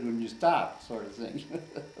felt so good when you stopped, sort of thing.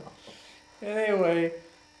 Anyway,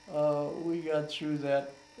 we got through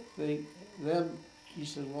that thing. Then he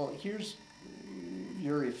said, "Well, here's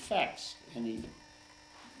your effects," and he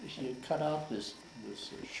had cut out this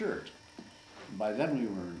shirt. And by then we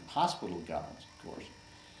were in hospital gowns, of course,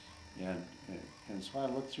 and so I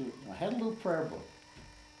looked through it. I had a little prayer book,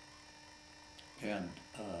 and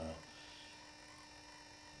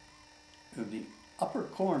in the upper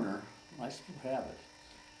corner, I still have it,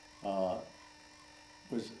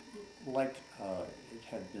 was like it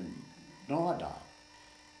had been gnawed on.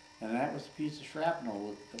 And that was a piece of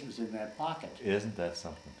shrapnel that was in that pocket. Isn't that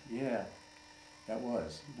something? Yeah, that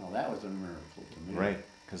was. No, that was a miracle to me. Right,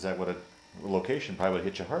 because that would have, location probably would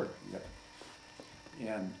hit you hard. Yep.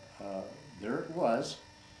 And there it was.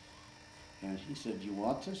 And he said, "You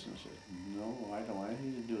want this?" And I said, "No, I don't want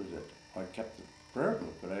anything to do with it." I kept the prayer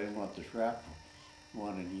book, but I didn't want the shrapnel. I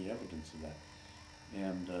wanted any evidence of that.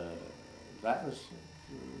 And that was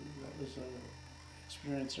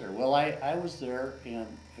experience there. Well, I was there and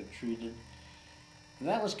had treated, and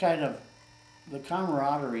that was kind of the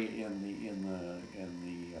camaraderie in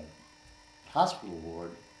the hospital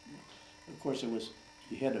ward. Of course,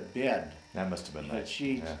 you had a bed. That must have been You had nice.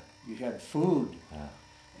 sheets. Yeah. You had food. Yeah.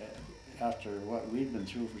 After what we'd been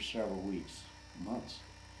through for several weeks, months,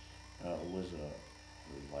 it was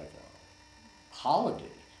like a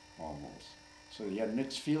holiday almost. So you had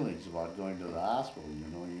mixed feelings about going to the hospital. You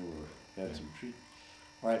had some treatment.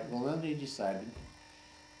 All right, well then they decided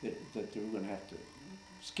that they were going to have to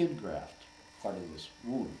skin graft part of this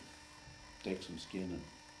wound. Take some skin and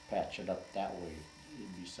patch it up that way,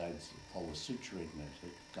 besides all the suturing that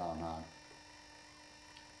had gone on.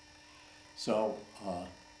 So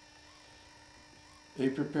they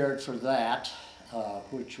prepared for that,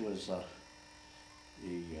 which was a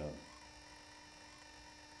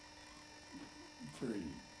very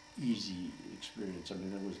easy experience. I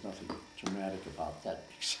mean, there was nothing dramatic about that,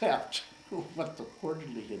 except what the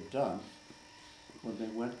orderly had done when they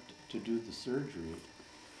went to do the surgery.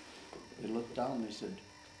 They looked down and they said,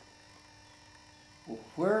 "Well,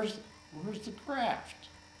 where's the graft?"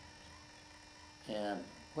 And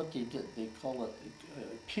what they did, they call it a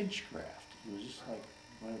pinch graft. It was just like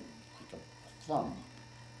a thumb,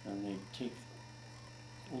 and they take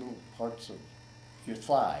little parts of your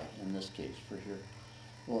thigh, in this case, for here.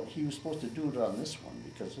 Well, he was supposed to do it on this one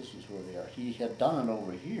because this is where they are. He had done it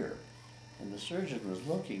over here, and the surgeon was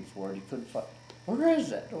looking for it. He couldn't find. Where is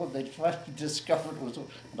that? Oh, they finally discovered it was.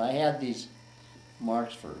 And I had these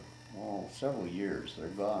marks for several years. They're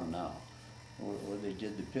gone now, where they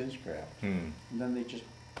did the pinch graft. And then they just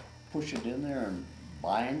push it in there and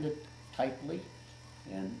bind it tightly,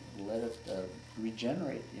 and let it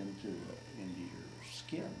regenerate into your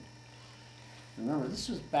skin. Remember, this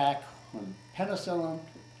was back when penicillin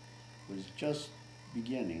was just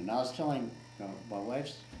beginning. And I was telling, my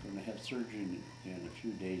wife's going to have surgery in a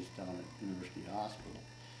few days down at University Hospital,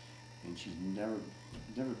 and she's never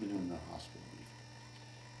been in the hospital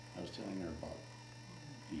before. I was telling her about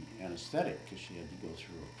the anesthetic because she had to go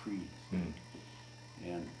through a pre-thing.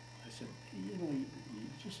 And I said, you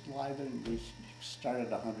just lie there, and they start at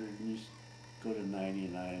 100 and you go to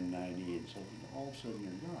 99, 90, and so all of a sudden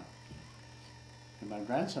you're gone. And my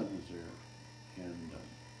grandson was there, and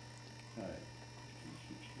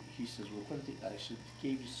he says, "Well, what did I said, "He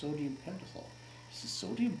gave you sodium pentothal." He said,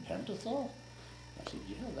 sodium pentothal? I said,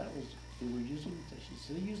 yeah, that was, they were using, she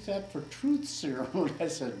said, they used that for truth serum. I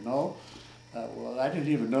said, no. Well, I didn't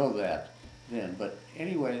even know that then, but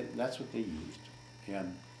anyway, that's what they used.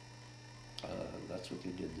 And that's what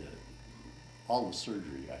they did. All the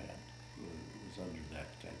surgery I had was under that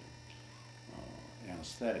kind of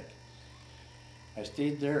anesthetic. I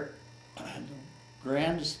stayed there. The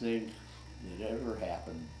grandest thing that ever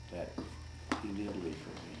happened that in Italy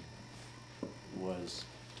for me was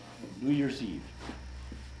New Year's Eve.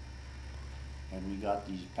 And we got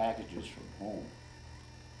these packages from home.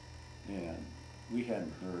 And we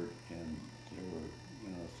hadn't heard, and there were,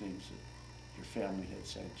 things that your family had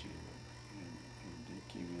sent you. And they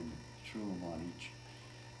came in, threw them on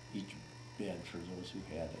each bed for those who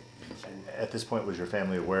had it. And so, at this point, was your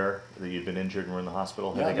family aware that you'd been injured and were in the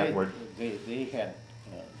hospital? Had yeah, they gotten word? they had,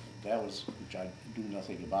 that was, which I knew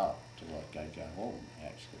nothing about till I got home,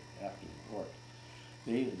 actually, after the war.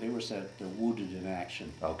 They were sent, they're wounded in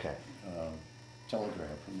action. Okay.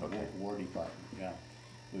 Telegram from the War Department, yeah,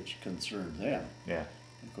 which concerned them. Yeah.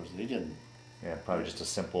 Of course, they didn't. Yeah, probably just a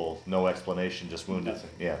simple, no explanation, just wounded. Nothing.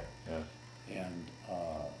 Yeah, yeah. And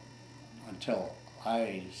until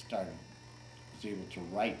I was able to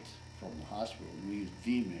write from the hospital, we used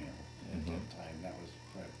V-mail at that time. That was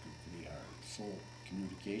practically our sole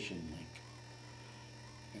communication link.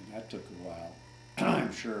 And that took a while,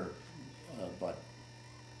 I'm sure, but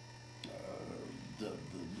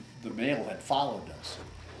the mail had followed us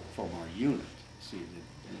from our unit. See,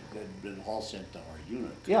 they'd been all sent to our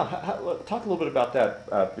unit. Yeah, talk a little bit about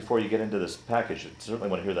that before you get into this package. I certainly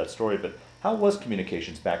want to hear that story, but how was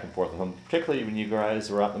communications back and forth with them, particularly when you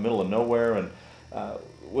guys were out in the middle of nowhere, and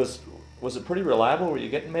was it pretty reliable? Were you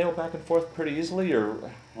getting mail back and forth pretty easily,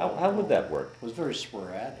 or how would that work? It was very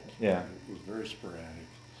sporadic. Yeah. It was very sporadic.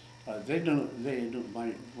 They knew, it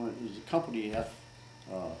was a company F,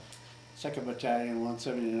 2nd Battalion,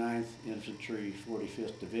 179th Infantry,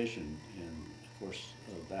 45th Division, and of course,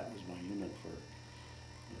 that was my unit for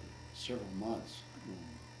several months,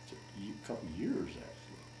 a couple of years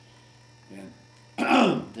actually.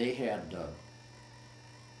 And they had,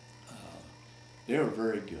 they were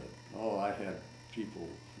very good. Oh, I had people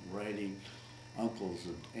writing, uncles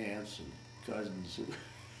and aunts and cousins who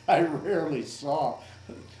I rarely saw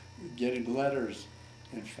getting letters.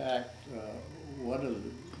 In fact, one of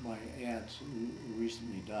my aunts who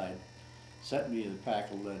recently died sent me a pack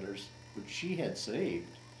of letters which she had saved,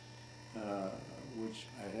 which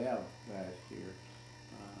I have back here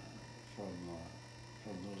from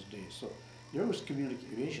those days. So there was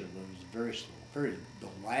communication, but it was very slow.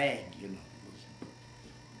 The lag, was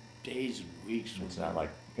days and weeks. It's not like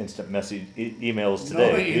instant message emails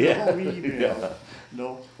today. No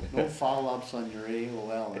email, no follow-ups on your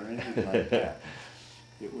AOL or anything like that.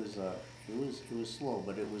 It was slow,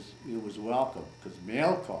 but it was welcome, because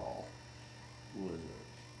mail call was an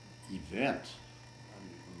event. I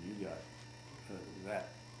mean, when you got that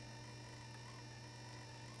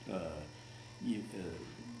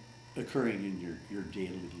occurring in your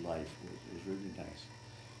daily life was really nice.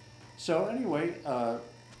 So anyway,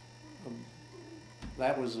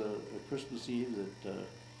 that was a Christmas Eve that,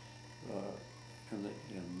 and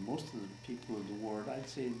most of the people in the ward, I'd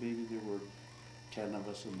say maybe there were 10 of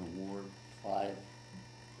us in the ward, 5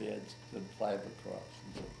 beds, and 5 across.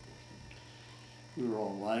 And so we were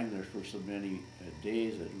all lying there for so many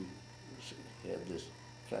days that we had this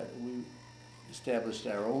we established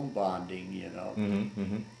our own bonding, and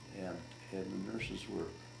the nurses were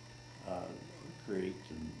great,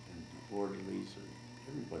 and the orderlies, and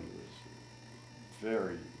everybody was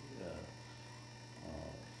very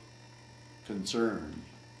concerned.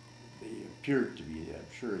 They appeared to be,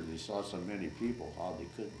 I'm sure they saw so many people, how they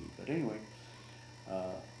could be. But anyway,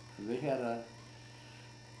 they had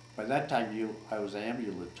by that time I was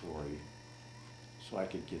ambulatory, so I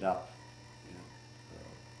could get up,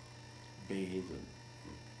 bathe and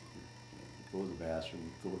go to the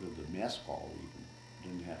bathroom, go to the mess hall even.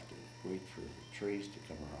 Didn't have to wait for the trays to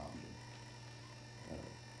come around.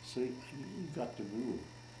 So you got to move.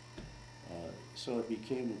 So it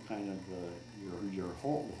became a kind of your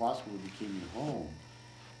home. The hospital became your home,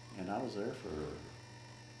 and I was there for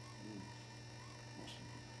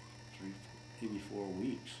maybe 4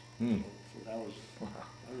 weeks. So that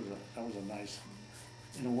was a nice,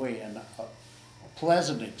 in a way, and a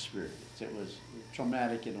pleasant experience. It was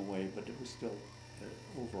traumatic in a way, but it was still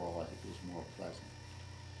overall, I think, it was more pleasant.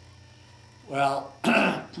 Well,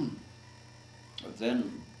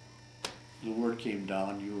 then the word came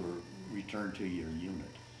down, you were returned to your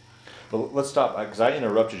unit. Well, let's stop, because I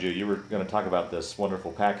interrupted you. You were going to talk about this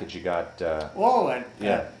wonderful package you got. Oh,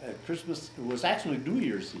 Yeah. at Christmas, it was actually New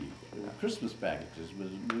Year's Eve. It was Christmas packages, it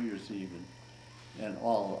was New Year's Eve, and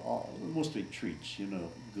mostly treats, you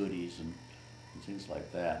know, goodies and things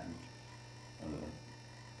like that. And,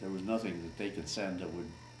 there was nothing that they could send that would,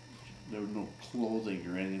 there was no clothing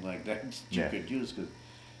or anything like that that you Yeah. could use, because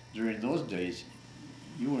during those days,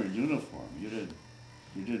 you were in uniform. You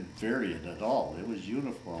didn't vary it at all. It was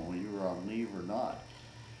uniform whether you were on leave or not.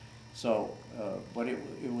 So, but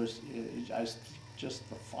just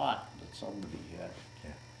the thought that somebody had,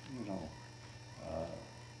 Yeah. you know,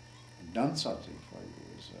 done something for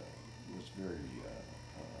you was very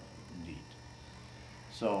neat.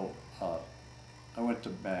 So I went to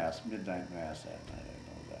mass, midnight mass that night.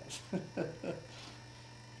 I know that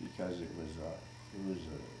because it was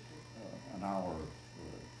an hour of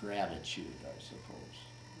gratitude, I suppose,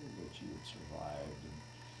 that you had survived. And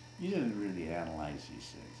you didn't really analyze these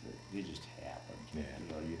things; they just happened. Yeah. You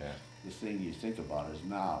know, Yeah. the thing you think about is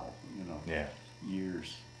now. You know, Yeah.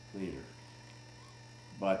 years later.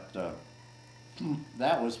 But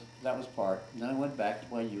that was part. And then I went back to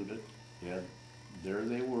my unit, and there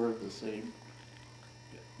they were, the same,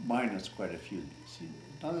 minus quite a few. See,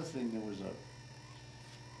 another thing, there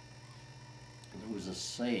was a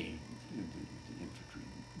saying in the infantry: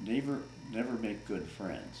 never make good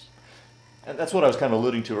friends. And that's what I was kind of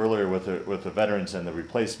alluding to earlier with the veterans and the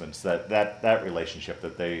replacements. That relationship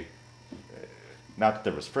that they, not that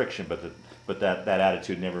there was friction, but that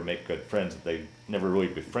attitude, never make good friends. That they never really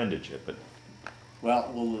befriended you. But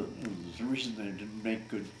Well, the reason they didn't make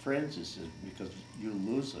good friends is because you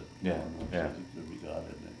lose it. Yeah, yeah. That we got,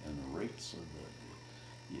 and the rates of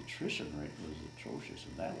the attrition rate was atrocious,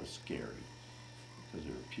 and that was scary because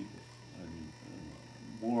there were people, I mean,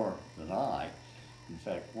 more than I. In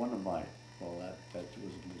fact, one of my, well, that was a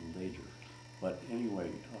little later, but anyway,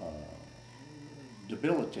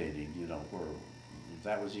 debilitating, you know, where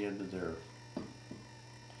that was the end of their,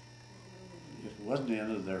 if it wasn't the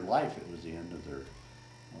end of their life, it was the end of their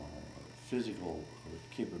physical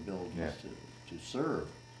capabilities Yeah. to serve.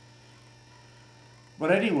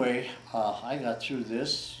 But anyway, I got through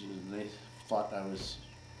this, and they thought I was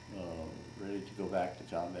ready to go back to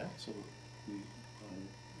combat, so we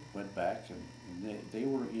went back, and they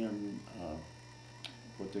were in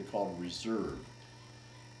what they called reserve.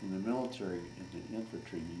 In the military, in the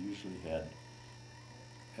infantry, you usually had,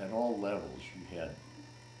 at all levels, you had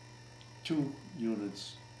 2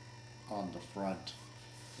 units on the front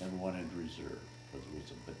and 1 in reserve. Whether it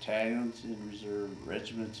was battalions in reserve,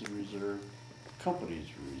 regiments in reserve, companies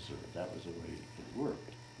in reserve. That was the way it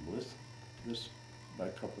worked. My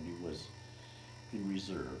company was in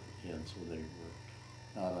reserve, and so they were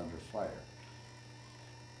not under fire.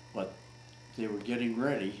 But they were getting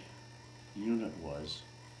ready, the unit was,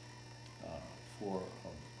 for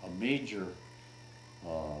a major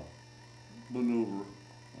maneuver,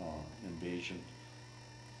 invasion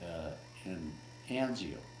in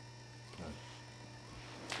Anzio.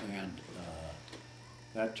 And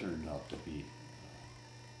that turned out to be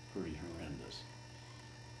pretty horrendous.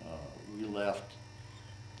 We left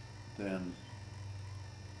then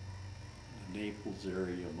the Naples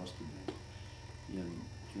area, must have been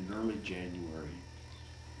in early January,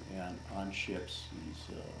 and on ships,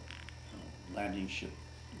 these landing ships,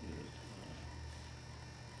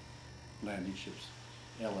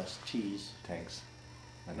 LSTs, tanks.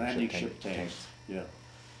 landing ship tanks, yeah,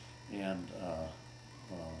 and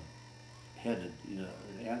headed, you know,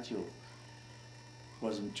 Anzio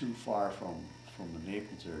wasn't too far from the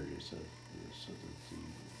Naples area, so that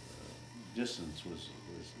the distance was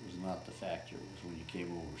not the factor. It was when you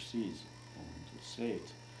came overseas, into the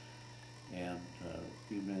States, and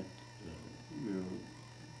we were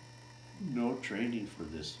no training for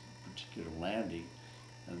this particular landing,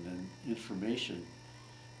 and then information,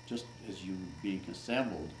 just as you were being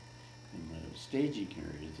assembled in the staging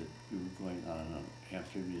area, that we were going on an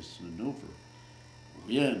amphibious maneuver.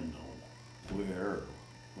 We didn't know where, or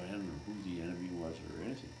when, or who the enemy was, or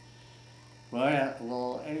anything.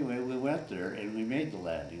 Well, anyway, we went there, and we made the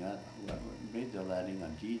landing. We made the landing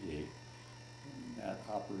on D-Day. That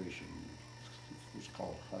operation was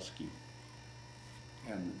called Husky.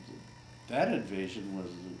 And that invasion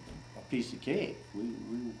was a piece of cake. We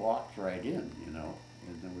walked right in, you know,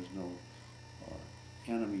 and there was no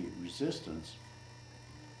enemy resistance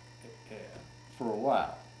for a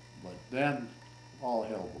while. But then all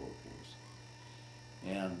hell broke loose.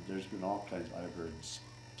 And there's been all kinds, I've heard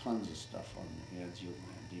tons of stuff on the Anzio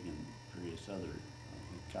landing and various other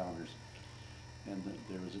encounters. And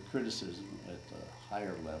there was a criticism at the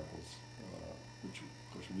higher levels, which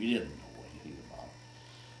of course, we didn't know anything about,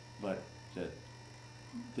 but that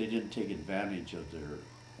they didn't take advantage of their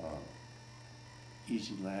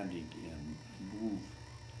easy landing and move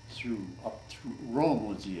up through Rome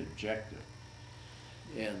was the objective.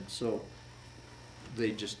 And so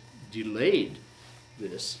they just delayed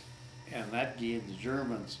this, and that gave the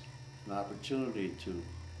Germans an opportunity to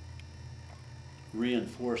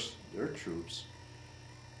reinforce their troops,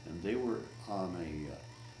 and they were on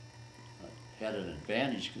had an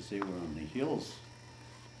advantage because they were on the hills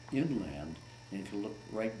inland and could look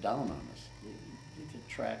right down on us. They could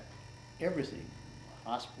track everything,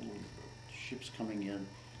 hospitals, ships coming in,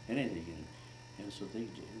 anything. And so it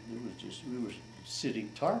was just, we were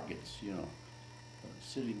sitting targets, you know,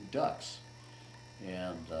 sitting ducks,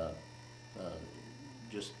 and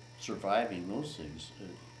just surviving those things.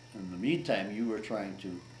 In the meantime, you were trying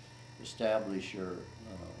to establish your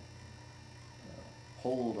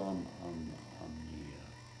hold on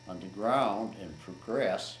the ground and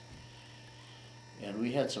progress. And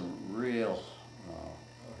we had some real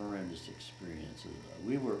horrendous experiences.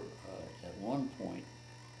 We were at one point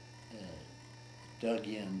dug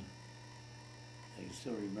in. I can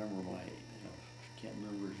still remember can't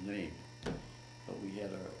remember his name, but we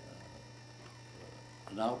had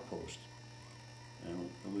an outpost,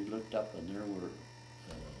 and we looked up, and there were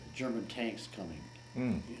German tanks coming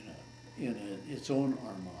in its own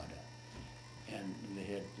armada, and they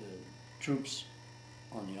had troops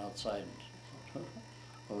on the outside.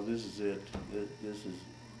 Oh, this is it. This is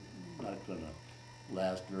not going to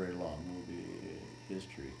last very long. It will be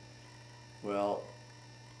history. Well,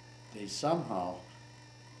 they somehow,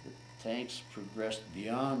 the tanks progressed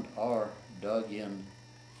beyond our dug-in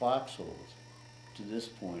foxholes to this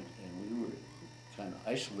point, and we were kind of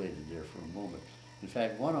isolated there for a moment. In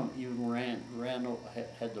fact, one of them even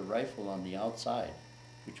had the rifle on the outside,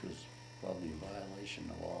 which was probably a violation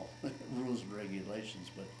of all rules and regulations,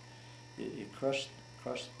 but it crushed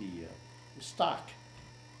the stock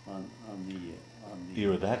on the. You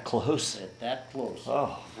were that close? That close.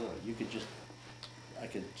 Oh. Boy, I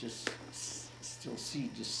could just still see,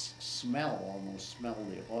 just almost smell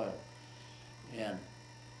the oil. And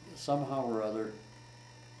somehow or other,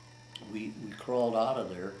 we crawled out of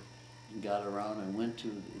there and got around and went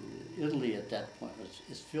to Italy at that point.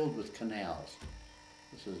 It's filled with canals.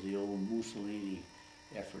 This is the old Mussolini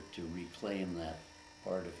effort to reclaim that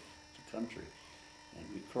part of the country. And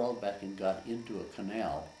we crawled back and got into a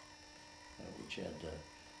canal, which had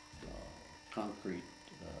concrete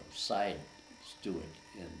sides to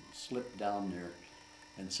it, and slipped down there,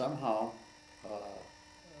 and somehow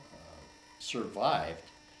survived.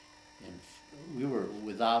 And we were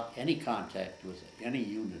without any contact with any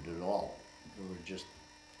unit at all. We were just,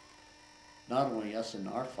 not only us in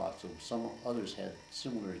our foxhole, some others had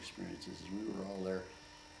similar experiences, and we were all there,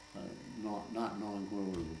 not knowing where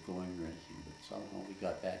we were going or anything, but somehow we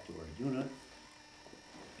got back to our unit,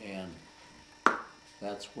 and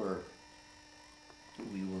that's where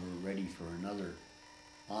we were ready for another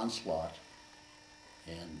onslaught,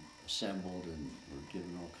 and assembled and were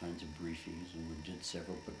given all kinds of briefings, and we did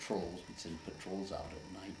several patrols. We'd send patrols out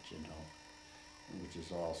at night, you know, which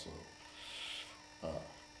is also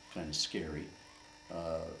kind of scary.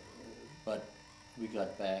 But we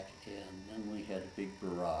got back, and then we had a big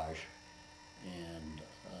barrage, and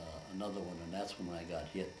another one, and that's when I got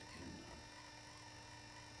hit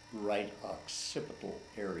in the right occipital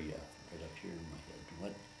area, right up here in my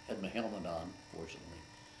head. Had my helmet on, fortunately.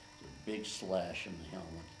 It was a big slash in the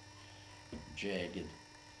helmet, jagged,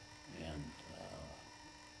 and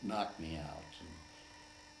knocked me out.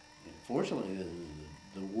 And fortunately,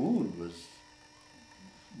 the wound was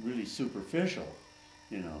really superficial,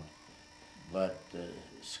 you know, but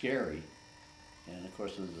scary. And of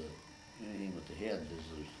course, anything with the head,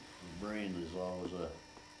 the brain is always a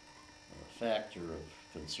factor of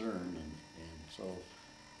concern, and so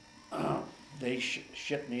they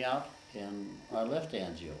shipped me out, and I left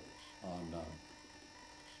Anzio on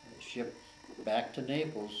a ship back to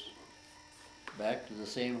Naples, back to the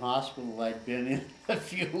same hospital I'd been in a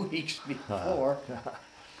few weeks before.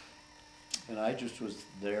 And I just was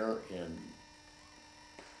there and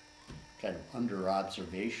kind of under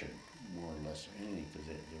observation, more or less, or anything, because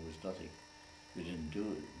there was nothing, they didn't do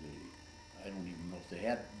it. I don't even know if they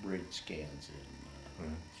had brain scans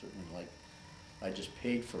in, certainly, like, I just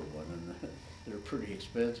paid for one, and they're pretty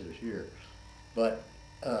expensive here. But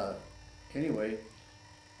anyway,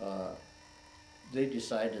 they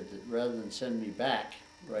decided that rather than send me back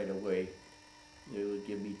right away, they would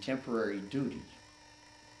give me temporary duty.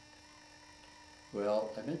 Well,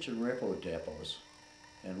 I mentioned repo depots,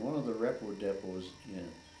 and one of the repo depots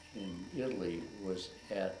in Italy was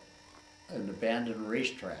at an abandoned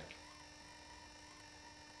racetrack.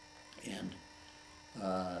 And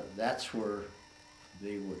that's where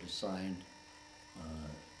they would assign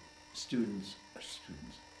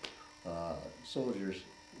soldiers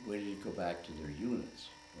ready to go back to their units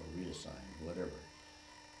or reassigned, whatever.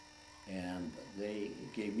 And they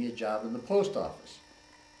gave me a job in the post office.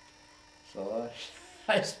 So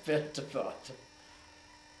I spent about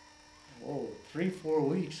 3-4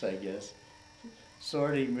 weeks, I guess,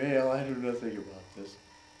 sorting mail. I knew nothing about this.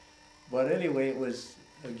 But anyway, it was,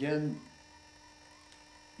 again,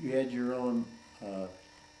 you had your own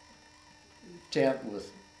tent with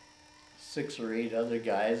 6 or 8 other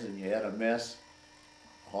guys, and you had a mess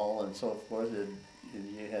hall and so forth, and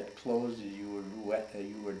you had clothes and you were wet,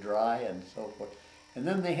 you were dry and so forth. And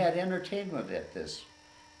then they had entertainment at this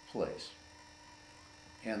place.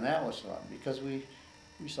 And that was fun because we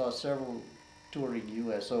saw several touring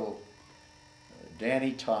USO.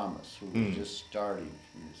 Danny Thomas, who was just starting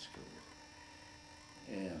his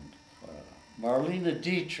career, and Marlena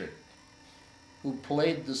Dietrich, who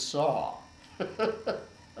played the saw,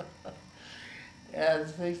 and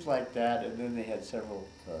things like that. And then they had several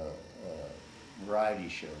variety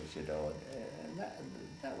shows, you know, and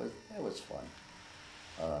that was fun.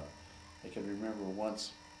 I can remember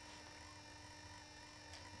once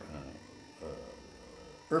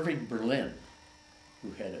Irving Berlin,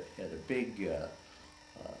 who had a big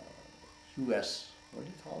U.S. what do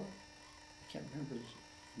you call it? I can't remember his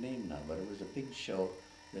name now, but it was a big show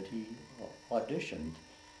that he auditioned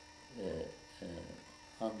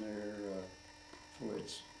on their for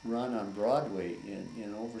its run on Broadway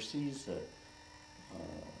in overseas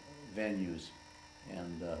venues,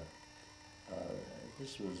 and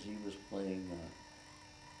he was playing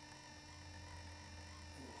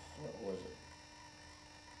what was it?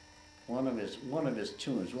 One of his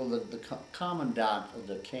tunes. Well, the commandant of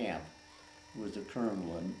the camp was the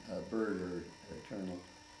colonel, and Bird, colonel,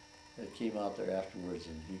 came out there afterwards,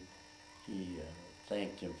 and he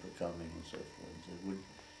thanked him for coming and so forth. And said, would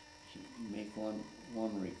he make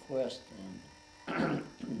one request? And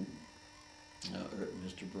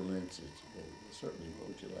Mr. Berlin said, well, certainly, what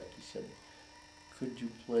would you like? He said, could you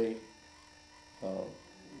play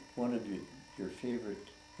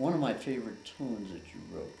one of my favorite tunes that you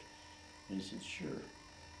wrote? And he said, sure.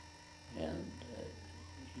 And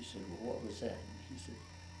he said, well, what was that? And he said,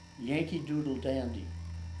 Yankee Doodle Dandy.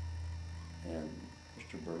 And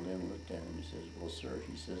Mr. Berlin looked at him and he says, well, sir,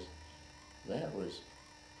 he says, that was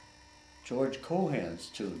George Cohan's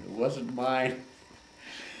tune. It wasn't mine.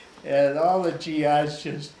 And all the GIs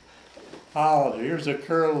just howled. Here's a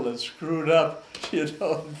colonel that's screwed up, you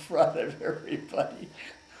know, in front of everybody.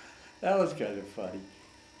 That was kind of funny.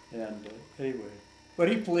 And anyway, but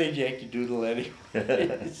he played Yankee Doodle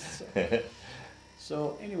anyway.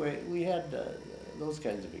 So anyway, we had those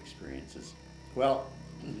kinds of experiences. Well,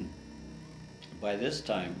 by this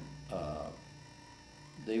time,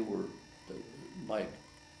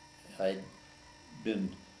 I'd been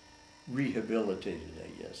rehabilitated, I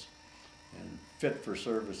guess, and fit for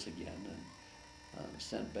service again, and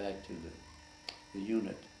sent back to the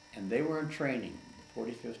unit. And they were in training. The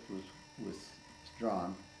 45th was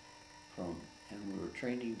withdrawn from, and we were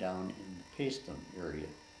training down in the Paestum area,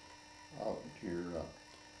 out here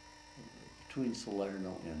between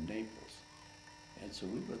Salerno and Naples. And so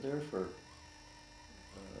we were there for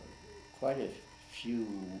quite a few,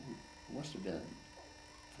 must have been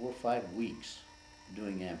 4 or 5 weeks,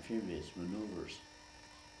 doing amphibious maneuvers,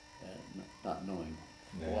 not knowing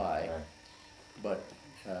why. Right. But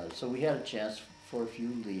so we had a chance for a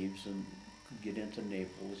few leaves and could get into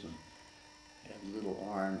Naples and had a little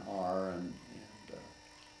R&R and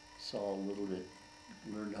saw a little bit,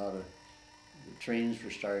 learned how to, the trains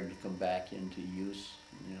were starting to come back into use,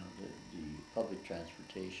 you know, the public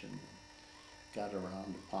transportation. Got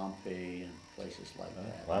around to Pompeii and places like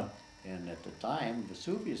that. Wow. And at the time,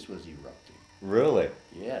 Vesuvius was erupting. Really?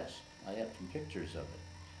 Yes, I have some pictures of it.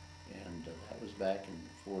 And that was back in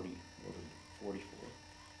 44,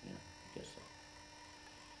 yeah, I guess so.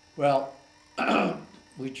 Well,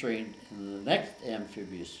 we trained, and the next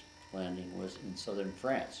amphibious landing was in southern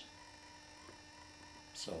France.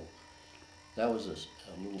 So that was a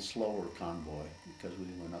little slower convoy because we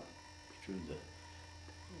went up through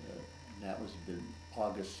and that was in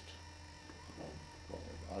August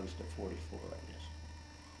of 44, I guess.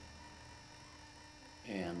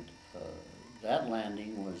 And that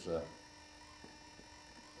landing was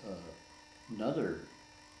another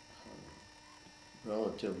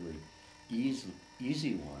relatively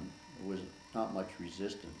easy one. There was not much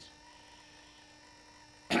resistance.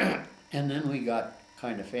 And then we got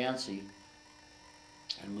kind of fancy,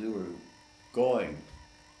 and we were going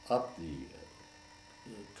up the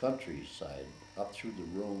countryside, up through the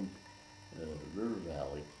Rhone river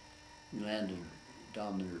valley. We landed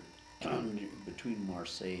down there between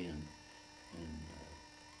Marseille and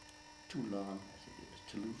Toulon, I think it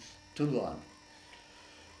was Toulon.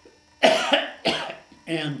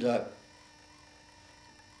 And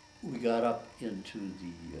we got up into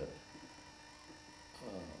the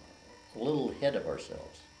a little ahead of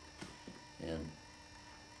ourselves, and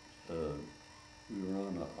we were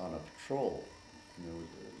on a patrol, and it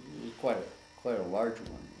was quite a large one.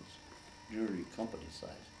 It was jury company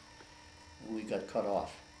size, and we got cut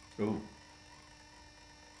off. Ooh.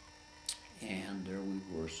 And there we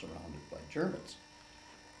were surrounded by Germans.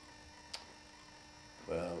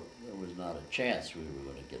 Well, there was not a chance we were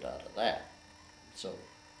going to get out of that. So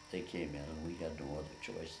they came in and we had no other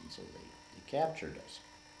choice, and so they captured us.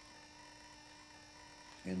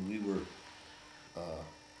 And we were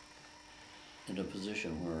in a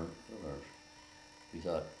position where we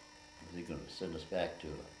thought, are they going to send us back to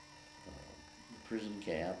a prison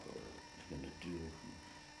camp, or are they going to do,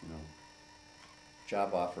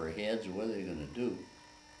 chop off our heads, or what are they going to do?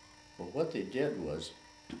 But what they did was,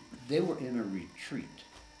 they were in a retreat.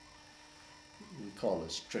 We call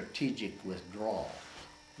it strategic withdrawal.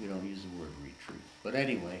 We don't use the word retreat. But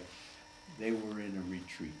anyway, they were in a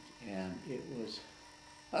retreat, and it was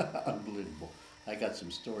unbelievable. I got some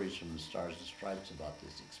stories from the Stars and Stripes about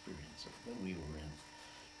this experience that we were in.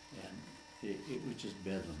 And it was just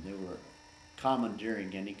bedlam. They were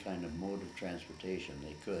commandeering any kind of mode of transportation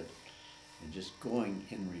they could, and just going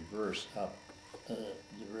in reverse up the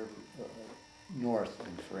river north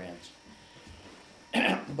in France.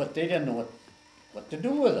 But they didn't know what to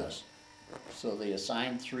do with us. So they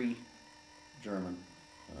assigned 3 German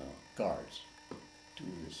guards to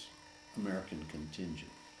this American contingent.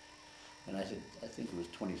 And I think it was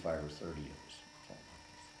 25 or 30 of us, something like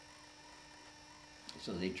this.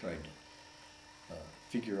 So they tried to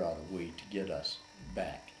figure out a way to get us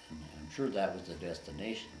back. And I'm sure that was the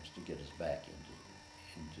destination, was to get us back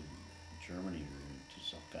into Germany or into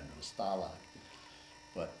some kind of a stalag.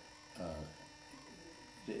 But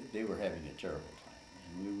they were having a terrible time.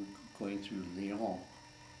 And we were going through Lyon.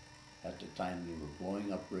 At the time, they were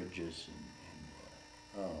blowing up bridges,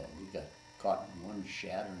 and we got caught in one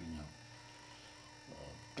shattering of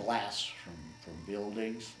glass from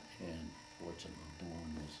buildings, and fortunately no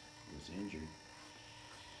one was injured.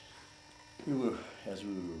 As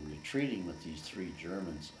we were retreating with these 3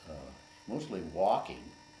 Germans, mostly walking,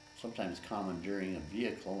 sometimes commandeering a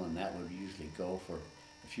vehicle, and that would usually go for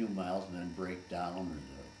a few miles and then break down, or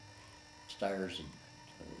the tires would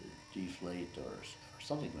deflate, or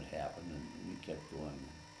something would happen, and we kept going.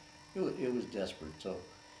 It was desperate. So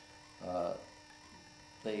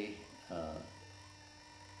they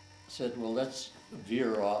said, well, let's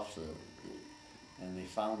veer off and they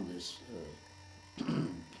found this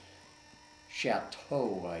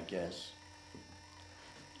chateau, I guess,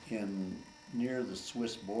 near the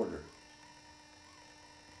Swiss border.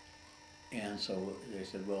 And so they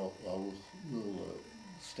said, well, we'll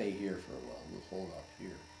stay here for a while. We'll hold up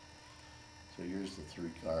here. So here's the 3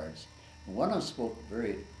 guards. And one of them spoke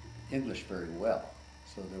English very well,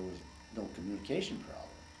 so there was no communication problem.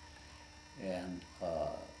 And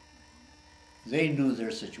they knew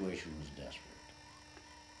their situation was desperate.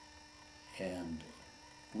 And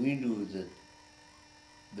we knew that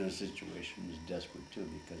their situation was desperate too,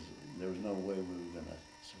 because there was no way we were going to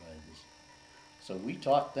survive this. So we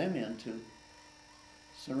talked them into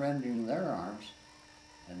surrendering their arms,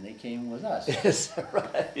 and they came with us. Is that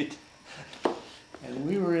right? And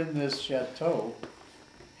we were in this chateau,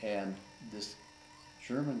 and this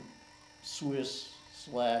German Swiss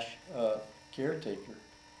 / caretaker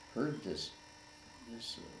heard these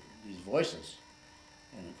voices,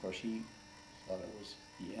 and of course he thought it was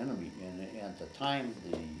the enemy. And at the time,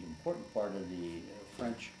 the important part of the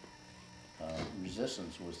French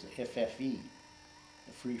resistance was the FFE,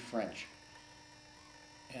 the Free French,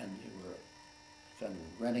 and they were kind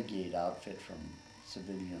of renegade outfit from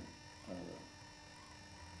civilian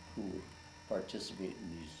who would participate in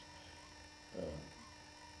these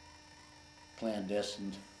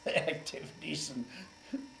clandestine activities and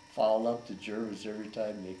foul up the Germans every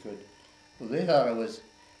time they could. Well, they thought it was,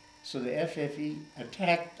 so the FFE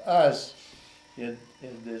attacked us in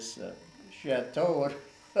this chateau.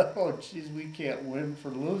 Oh, geez, we can't win for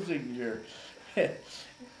losing here.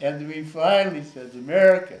 And we finally said,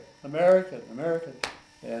 American, American, American.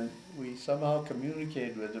 And we somehow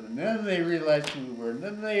communicated with them, and then they realized who we were, and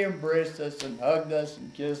then they embraced us and hugged us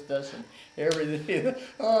and kissed us and everything.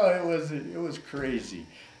 Oh, it was crazy.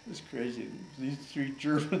 It was crazy. These three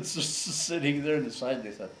Germans just sitting there on the side,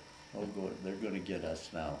 they thought, oh, good, they're gonna get us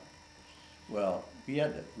now. Well, we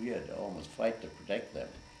had to almost fight to protect them,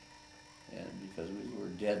 and because we were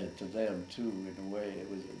indebted to them too, in a way, it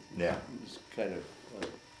was kind of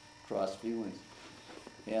cross feelings.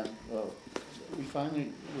 And we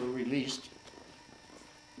finally were released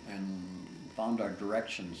and found our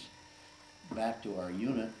directions back to our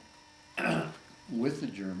unit with the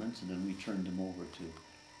Germans, and then we turned them over to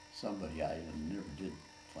somebody. I never did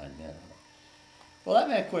find that out. Well, that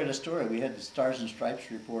made quite a story. We had the Stars and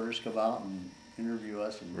Stripes reporters come out and interview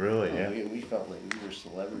us. And, really, yeah. We felt like we were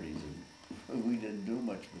celebrities, and we didn't do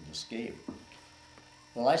much but escape.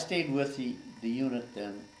 Well, I stayed with the unit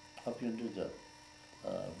then up into the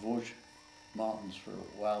Vosges Mountains for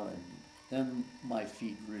a while, and then my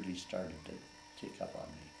feet really started to kick up on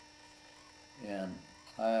me. And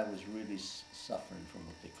I was really suffering from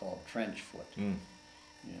what they call trench foot. Mm.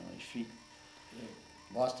 You know, my feet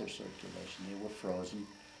lost their circulation, they were frozen,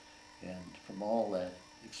 and from all that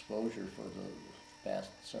exposure for the past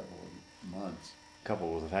several months.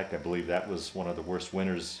 Coupled with the fact, I believe that was one of the worst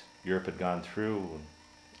winters Europe had gone through.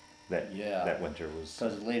 That winter was.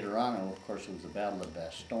 Because later on, of course, it was the Battle of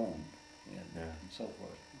Bastogne and so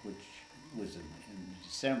forth, which was in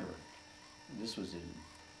December. This was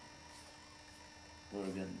would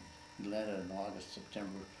have been Atlanta in August,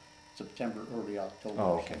 September, early October,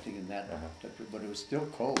 oh, okay. Something in that. But it was still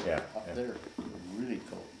cold up there. It was really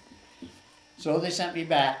cold. So they sent me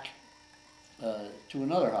back to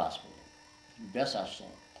another hospital, Besançon,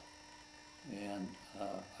 and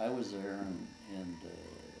I was there, and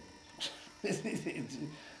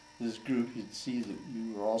this group, you'd see that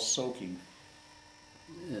we were all soaking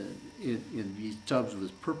in these tubs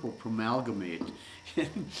with purple amalgamate,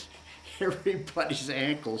 and everybody's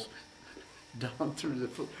ankles down through the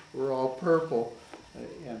foot were all purple,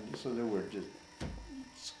 and so there were just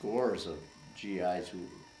scores of GIs who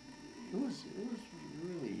it was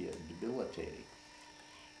really debilitating.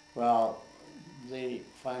 Well, they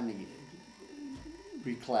finally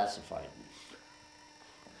reclassified me,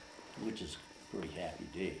 which is a pretty happy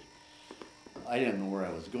day. I didn't know where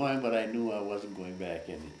I was going, but I knew I wasn't going back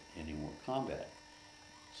any more combat.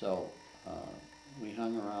 So we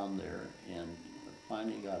hung around there and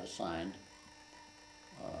finally got assigned.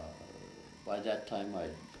 By that time,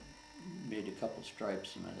 I'd made a couple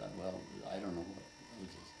stripes, and I thought, well, I don't know what. I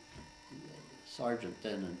was a sergeant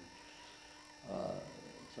then, and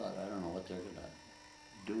thought, I don't know what they're gonna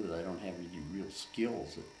do. I don't have any real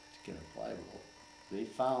skills that can apply well. They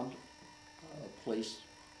found a place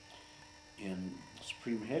in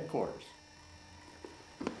Supreme Headquarters.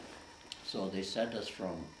 So they sent us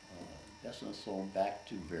from Besançon back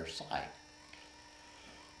to Versailles.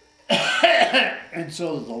 And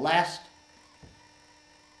so the last,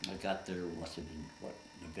 I got there, must have been,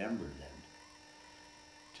 November then,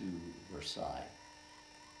 to Versailles.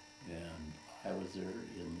 And I was there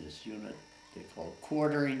in this unit they called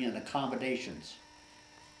Quartering and Accommodations.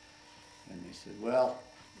 And they said, well,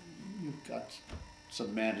 you've got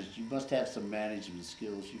some you must have some management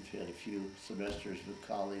skills. You've had a few semesters with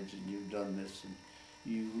college, and you've done this, and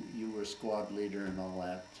you were a squad leader and all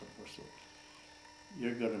that, so forth. So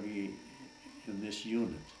you're going to be in this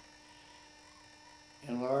unit.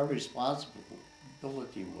 And our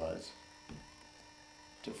responsibility was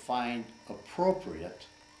to find appropriate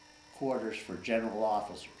quarters for general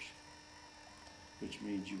officers, which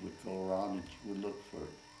means you would go around and you would look for,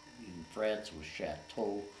 in France it was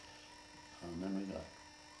chateaux, and then we got,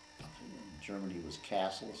 in Germany was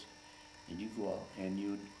castles, and you go out and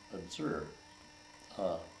you'd observe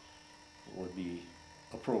what would be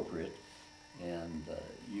appropriate, and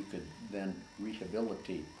you could then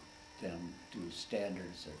rehabilitate them to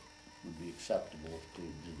standards that would be acceptable to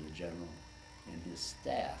the general and his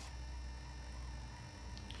staff.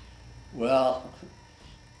 Well,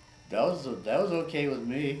 that was okay with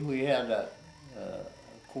me. We had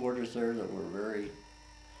quarters there that were very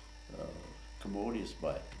commodious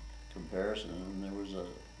by comparison, and there was a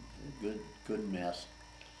good mess.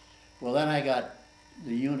 Well, then I got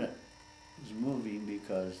the unit was moving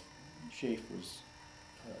because Schaefer was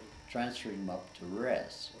transferring them up to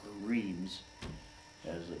Reims, or Reims,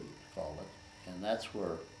 as they call it, and that's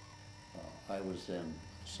where I was then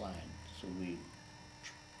assigned. So we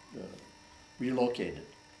relocated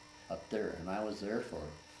up there, and I was there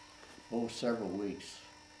for several weeks,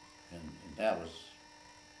 and that was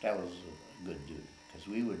a good duty, because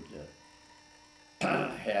we would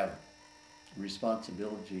have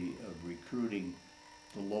responsibility of recruiting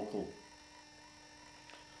the local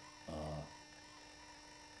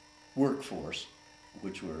workforce,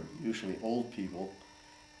 which were usually old people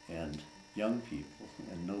and young people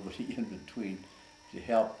and nobody in between, to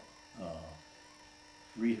help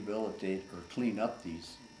rehabilitate or clean up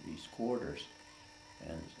these quarters.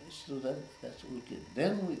 And so that's what we did.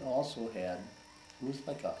 Then we also had, it was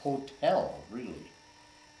like a hotel really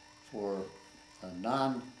for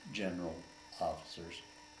non-general officers,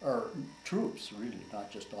 or troops really, not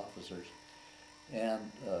just officers.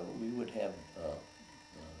 And we would have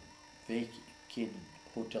vacated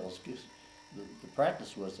hotels. The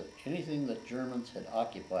practice was that anything that Germans had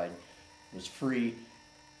occupied was free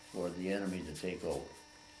for the enemy to take over.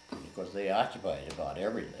 And of course, they occupied about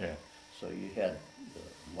everything. Yeah. So you had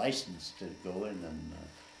the license to go in and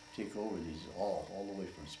take over these all the way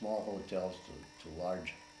from small hotels to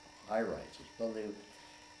large high-rises. Well,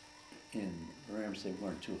 in Rams they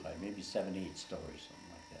weren't too high, maybe 7, 8 stories,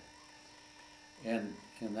 something like that.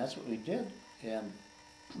 And that's what we did. And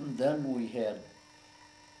then we had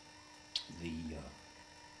the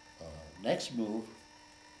next move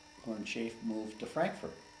when Schaefer moved to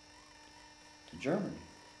Frankfurt, to Germany.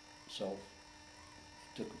 So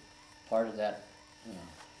I took part of that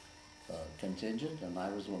contingent, and I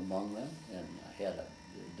was among them, and I had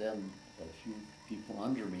then a few people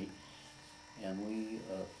under me, and we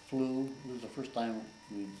flew. It was the first time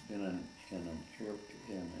we'd been in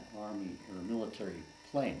an army or a military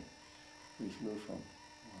plane. We flew from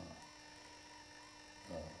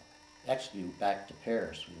actually back to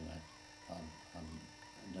Paris. We went and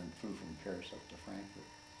then flew from Paris up to Frankfurt.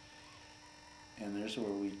 And there's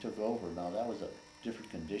where we took over. Now that was a different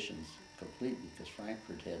conditions completely because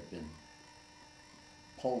Frankfurt had been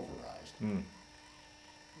pulverized. Mm.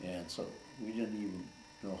 And so we didn't even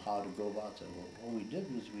know how to go about that. Well, what we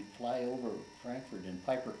did was we'd fly over Frankfurt in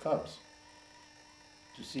Piper Cubs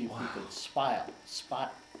to see if we could spot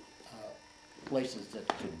places that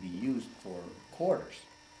could be used for quarters.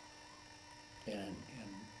 And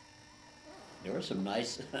there were some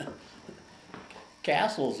nice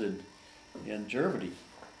castles in Germany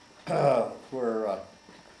where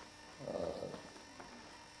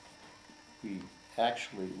we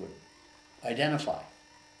actually would identify,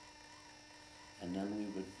 and then we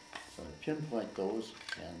would sort of pinpoint those,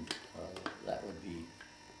 and that would be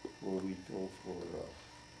where we'd go for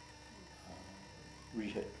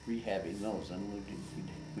rehabbing those, and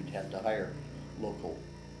we'd have to hire local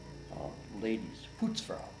ladies,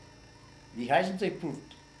 Putzfrau. Wie heißen Sie Put?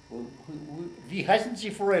 Wie heißen Sie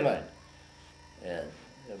Fräulein?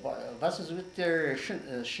 Was ist mit der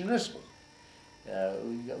Schnitzel?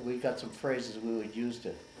 We got some phrases we would use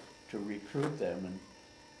to recruit them,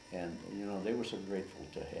 and you know, they were so grateful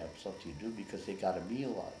to have something to do because they got a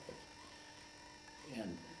meal out of it.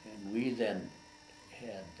 And we then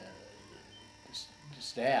had the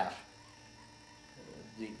staff,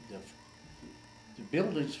 the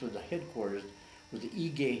buildings for the headquarters were the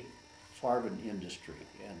IG Farben industry.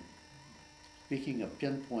 And speaking of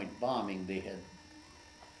pinpoint bombing, they had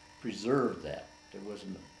preserved that. There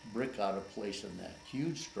wasn't a brick out of place in that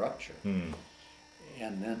huge structure. Mm.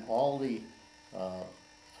 And then all the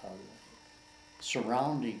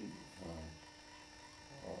surrounding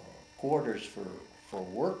quarters for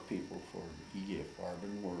work people for IG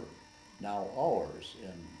Farben were now ours,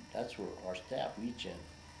 and that's where our staff, we each had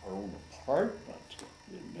our own apartment.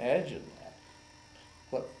 Imagine that.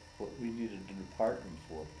 What we needed an apartment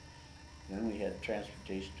for. Then we had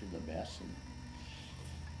transportation to the mess,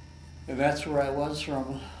 and that's where I was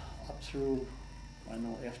from up through, I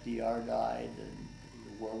know FDR died and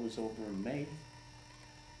the war was over in May.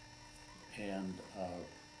 And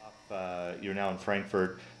you're now in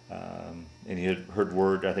Frankfurt, and you had heard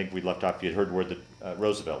word, I think we left off, you had heard word that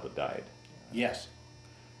Roosevelt had died. Yes,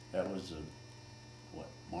 that was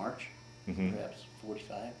March, perhaps 45,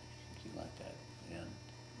 something like that. And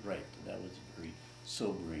right, that was a very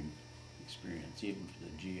sobering experience, even for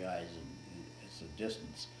the GIs, and it's a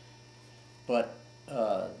distance. But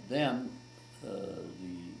then the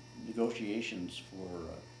negotiations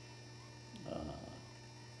for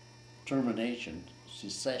termination,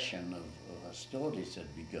 cessation of hostilities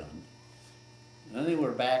had begun. And then they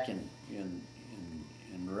were back in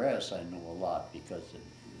Res, I know a lot, because the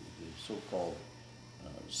so-called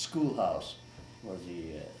schoolhouse where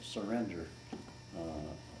the surrender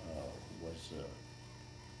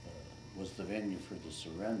was the venue for the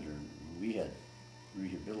surrender. And we had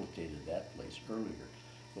rehabilitated that place earlier.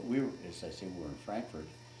 But we were, as I say, we were in Frankfurt,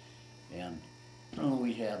 and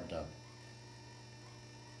we had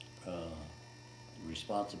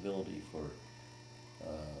responsibility for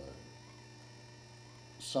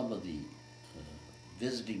some of the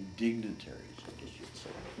visiting dignitaries, I guess you'd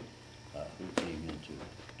say, who came into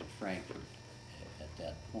Frankfurt at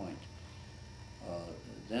that point.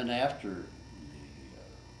 Then after the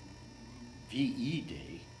VE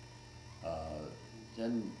Day,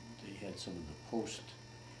 then they had some of the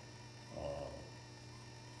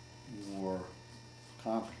post-war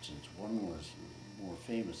conferences. One was more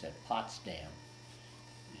famous at Potsdam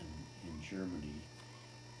in Germany,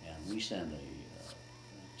 and we sent a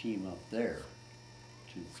team up there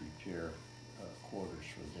to prepare quarters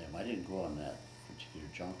for them. I didn't go on that particular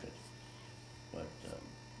junket, but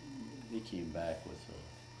they came back with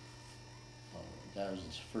that was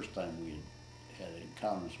the first time we had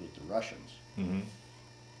encounters with the Russians,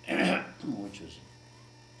 which was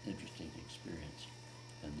an interesting experience.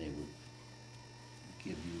 And they would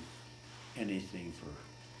give you anything for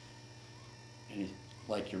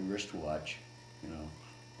like your wristwatch, you know,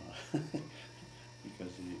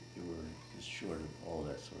 because you were just short of all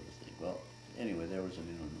that sort of thing. Well, anyway, there was an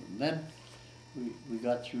interlude. And then we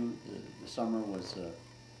got through, the summer was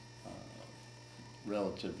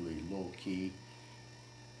relatively low key.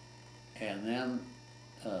 And then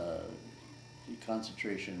the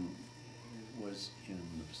concentration was in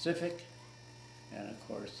the Pacific, and of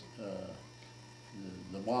course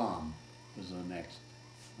the bomb was the next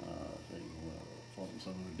thing. From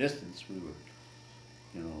some distance, we were,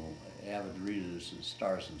 you know, avid readers of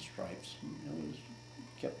Stars and Stripes. It was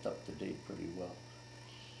kept up to date pretty well.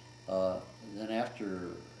 Then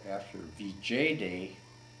after VJ Day,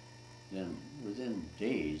 then within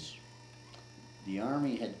days, the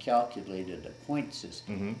Army had calculated a point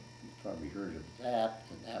system. You've probably heard of that,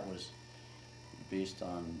 and that was based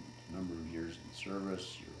on number of years in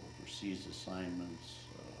service, your overseas assignments,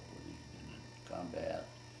 whether you've been in combat,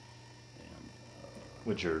 and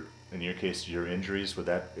Would your, in your case, your injuries, would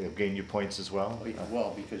that gain you points as well?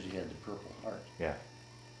 well, because you had the Purple Heart. Yeah.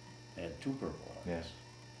 I had 2 Purple Hearts. Yes.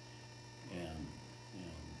 And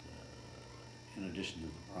in addition to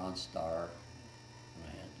the Bronze Star, I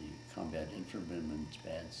had the Combat Infantryman's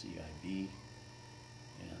Badge CIB,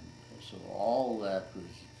 and so all that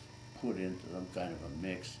was put into some kind of a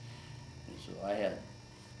mix, and so I had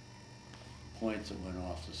points that went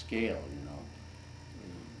off the scale, you know.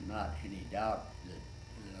 There was not any doubt that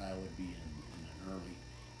I would be in an early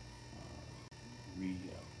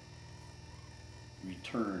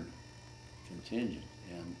return contingent,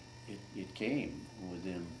 and it came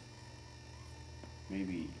within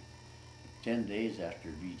maybe 10 days after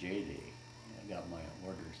VJ Day. I got my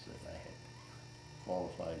orders that I had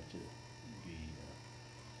qualified to be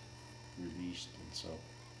released, and so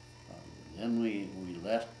then we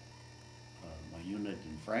left my unit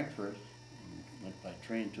in Frankfurt and went by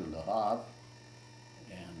train to Le Havre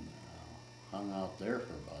and hung out there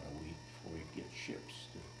for about a week before we get ships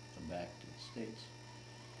to come back to the States.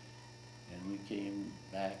 And we came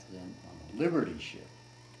back then on a Liberty ship.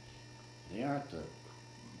 They aren't the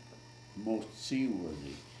most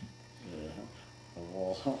seaworthy of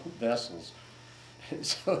all vessels.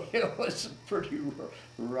 So it was a pretty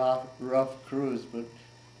rough cruise, but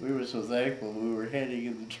we were so thankful we were heading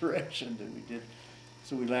in the direction that we did.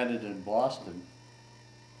 So we landed in Boston.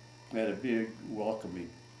 We had a big welcoming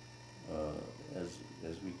as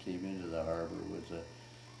we came into the harbor with a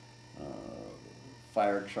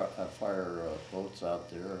fire boats out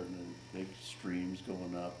there, and then big streams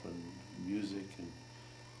going up, and music and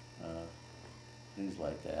things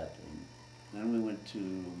like that. And then we went to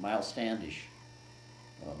Miles Standish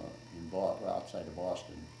outside of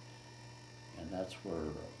Boston, and that's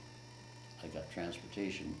where I got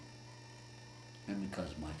transportation. And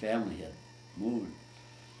because my family had moved,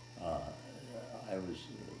 I was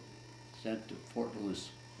sent to Fort Lewis,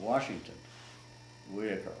 Washington, way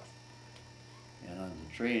across. And on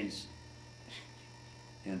the trains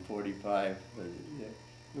in 45,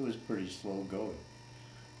 it was pretty slow going.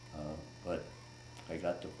 But I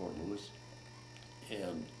got to Fort Lewis,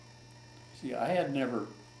 and see, I had never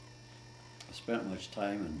spent much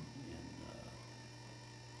time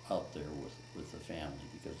out there with the family,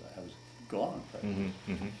 because I was gone practically,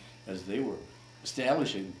 as they were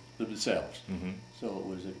establishing themselves. So it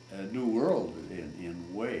was a new world in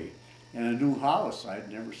a way, and a new house.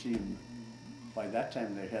 I'd never seen. By that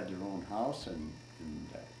time, they had their own house, and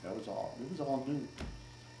that was all. It was all new.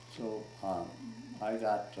 So I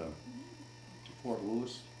got to Fort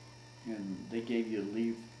Lewis, and they gave you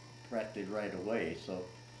leave practically right away. So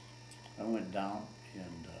I went down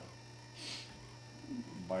and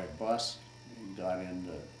by bus and got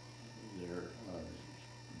into there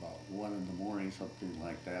about 1 in the morning, something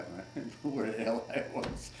like that. And I didn't know where the hell I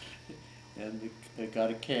was. And I got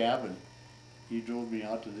a cab, and he drove me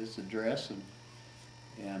out to this address,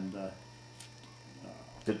 and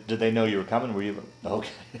Did they know you were coming? Were you okay?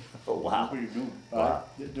 Oh wow! nobody knew. Wow.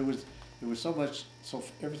 There was so much,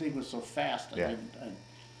 everything was so fast. Yeah.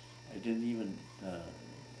 I didn't even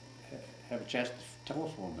have a chance to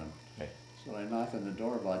telephone them. Okay. So I knocked on the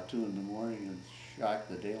door about 2 in the morning and shocked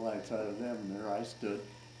the daylights out of them, and there I stood.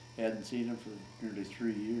 Hadn't seen them for nearly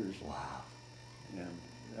 3 years. Wow. And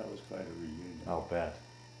that was quite a reunion. I'll bet.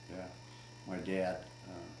 Yeah. My dad,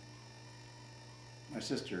 my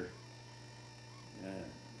sister,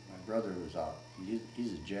 my brother was out.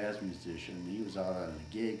 He's a jazz musician. He was out on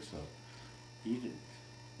a gig, so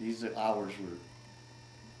these hours were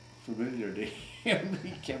familiar to him.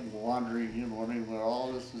 He kept wandering in, wondering where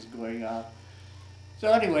all this was going on.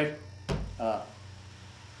 So anyway,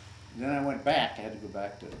 then I went back. I had to go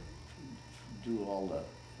back to do all the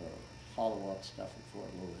follow-up stuff at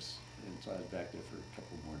Fort Lewis. And so I was back there for a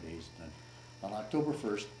couple more days. And then on October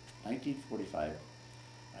 1st, 1945,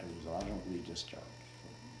 I was honorably discharged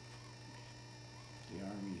from the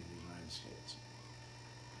Army of the United States.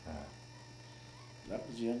 That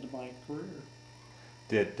was the end of my career.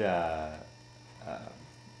 Did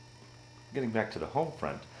getting back to the home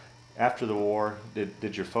front, after the war,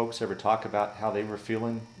 did your folks ever talk about how they were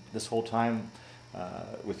feeling this whole time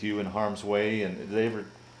with you in harm's way, and did they ever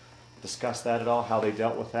discuss that at all? How they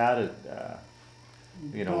dealt with that?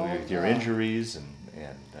 You know, No, with your injuries and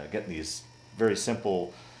getting these very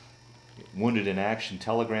simple wounded in action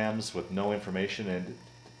telegrams with no information, and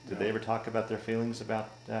did they ever talk about their feelings about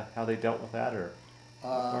how they dealt with that, or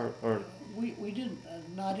we didn't,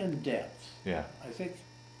 not in depth. yeah, I think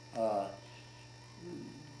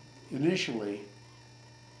initially,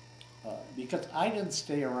 because I didn't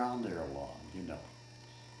stay around there long, you know,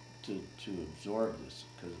 to absorb this,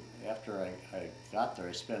 because after I got there,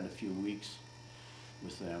 I spent a few weeks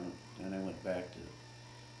with them, and I went back to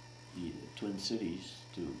the Twin Cities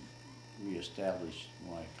to reestablish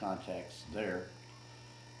my contacts there,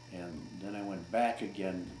 and then I went back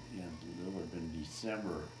again, and it would have been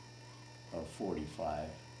December of 45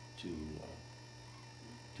 to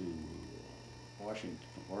Washington,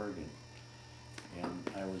 Oregon, and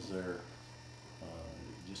I was there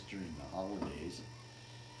just during the holidays,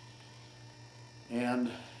 and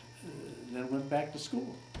then went back to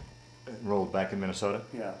school. enrolled back in Minnesota?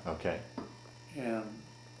 Yeah, Okay. and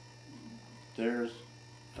there's,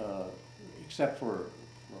 except for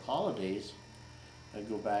holidays, I'd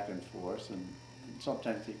go back and forth, and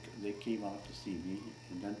sometimes they came out to see me,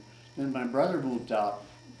 and then my brother moved out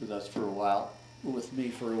with us for a while, with me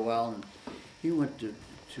for a while, and he went to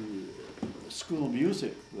school of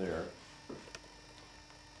music there,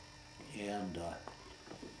 and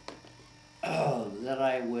then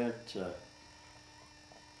I went.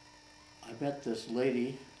 I met this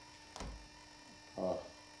lady,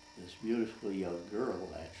 this beautiful young girl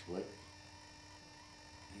actually,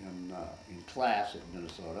 in class in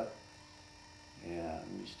Minnesota, and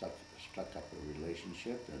we struck up a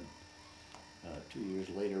relationship, and 2 years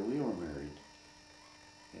later we were married.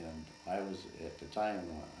 And I was, at the time,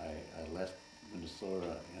 I left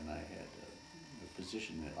Minnesota, and I had a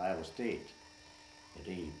position at Iowa State at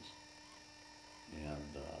Ames.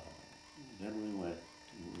 And then we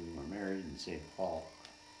were married in St. Paul,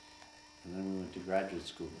 and then we went to graduate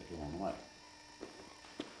school at Lemoyne.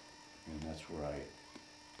 And that's where I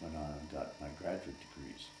went on and got my graduate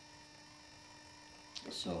degrees.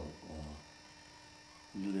 So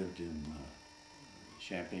we lived in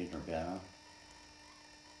Champaign, Urbana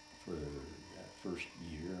for that first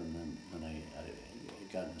year, and then I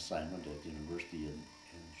got an assignment at the university in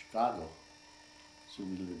Chicago. So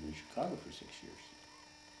we lived in Chicago for 6 years.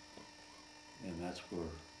 And that's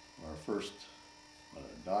where our first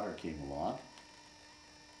daughter came along,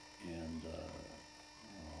 and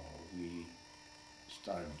we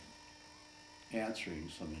started answering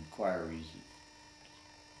some inquiries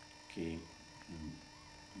that came in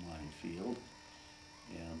my field.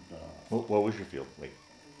 And What was your field? Wait.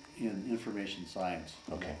 in information science,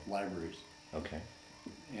 Okay. libraries. Okay.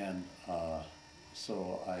 And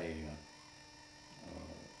so I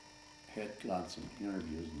had gone some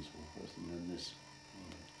interviews and so forth, and then this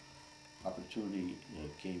opportunity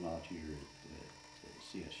came out here at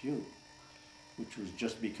CSU, which was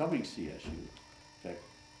just becoming CSU. In fact,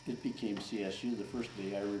 it became CSU the first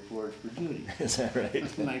day I reported for duty. Is that right?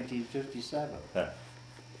 1957.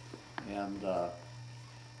 And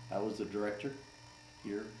I was the director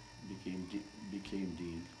here, became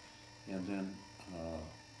dean, and then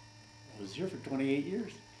I was here for 28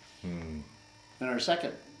 years. Hmm. Then our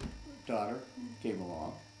second daughter came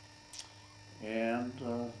along, and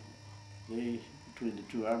they, between the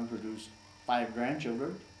two of them, produced 5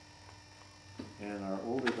 grandchildren, and our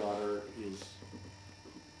older daughter is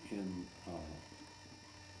in,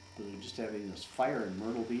 they're just having this fire in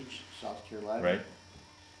Myrtle Beach, South Carolina. Right.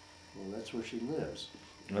 Well, that's where she lives.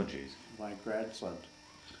 Oh, geez. My grandson,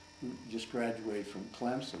 who just graduated from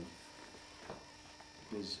Clemson,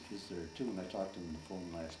 is there too, and I talked to him on the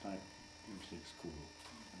phone last night. He was cool,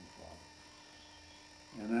 no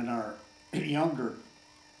problem. And then our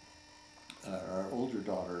our older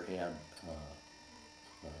daughter had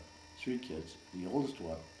 3 kids. The oldest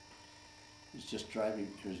one is just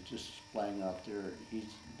flying out there.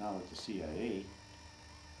 He's now with the CIA,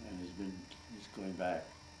 and he's going back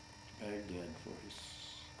to Baghdad for his,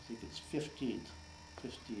 I think it's 15th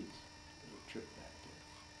trip back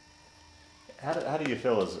there. How do you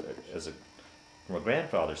feel as a from a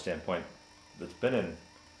grandfather standpoint that's been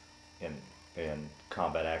in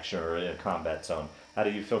combat action or in a combat zone? How do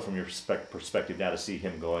you feel from your perspective now to see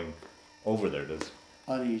him going over there?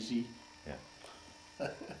 Uneasy. Yeah.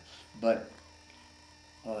 But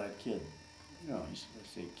that kid, you know, I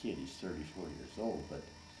say kid, he's 34 years old, but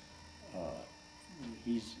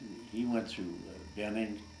he went through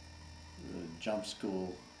Benning, jump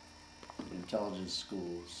school, intelligence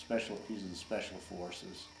school, he's in special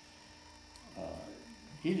forces.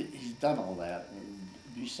 He's done all that.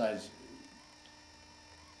 Besides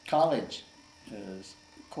college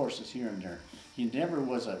courses here and there, he never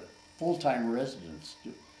was a full-time resident,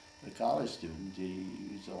 a college student. He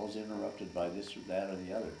was always interrupted by this or that or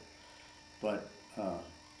the other. But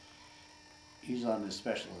he's on this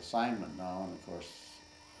special assignment now, and of course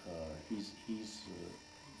he's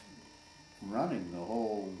running the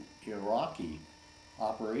whole Iraqi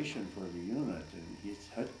operation for the unit, and his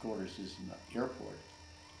headquarters is in the airport,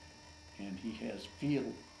 and he has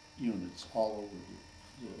field units all over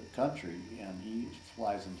the country, and he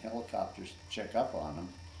flies in helicopters to check up on them.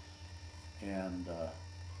 And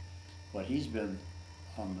but he's been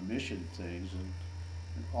on the mission things and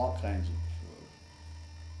all kinds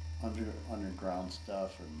of underground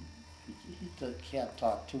stuff, and he can't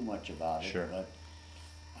talk too much about it. Sure. But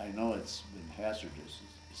I know it's been hazardous.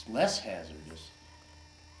 It's less hazardous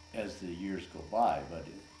as the years go by, but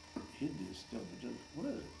he is still, what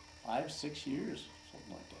is it, 5, 6 years,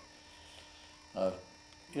 something like that.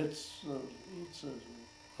 It's an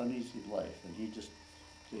uneasy life, and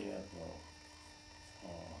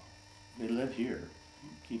they live here,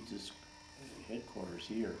 he keeps his headquarters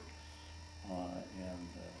here, and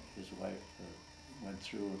his wife went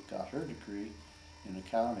through and got her degree in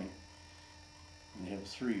accounting, and they have a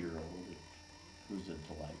 3-year-old who's a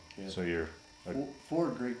delight. So you're 4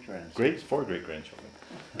 great-grandchildren. great, 4 great-grandchildren.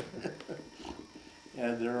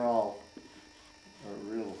 And they're all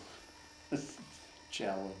a real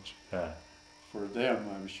challenge for them.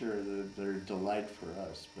 I'm sure that they're a delight for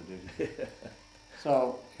us. But anyway.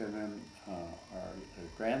 So, and then our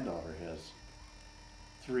granddaughter has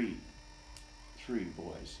 3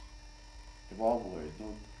 boys. They're all boys,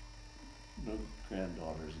 no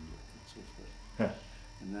granddaughters and so forth.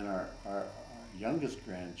 And then our youngest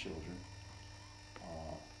grandchildren,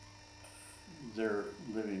 they're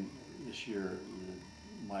living this year.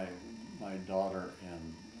 My daughter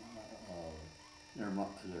and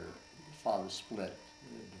their father split,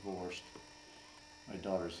 divorced. My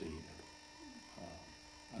daughter's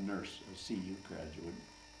a nurse, a CU graduate,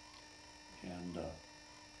 and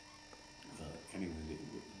anyway,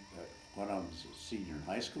 one of them is a senior in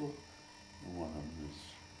high school, and one of them is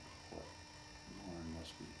one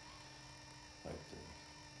must be like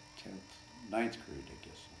the 10th, 9th grade, I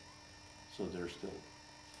guess. So they're still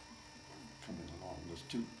coming along. There's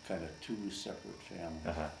two separate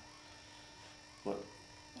families. But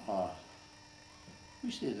we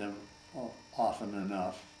see them often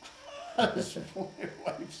enough. As my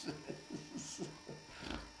wife says.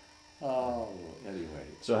 Oh, anyway.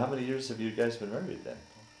 So how many years have you guys been married then?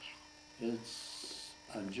 It's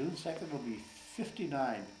on June 2nd. It'll be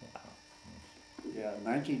 59. Wow. Yeah,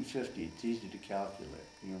 1950. It's easy to calculate.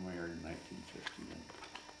 We were married in 1950. And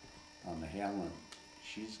on the Hamlin,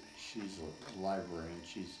 she's a librarian.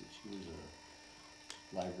 She was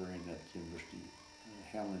a librarian at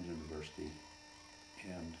Hamlin University,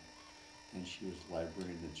 and she was a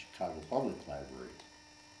librarian at Chicago Public Library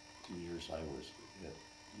the years I was at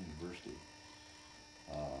university.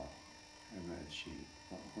 And then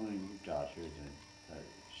when we moved out here, then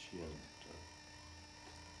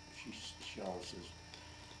she always says,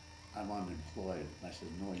 "I'm unemployed." And I said,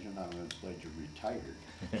 "No, you're not unemployed, you're retired."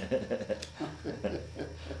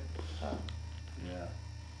 Yeah.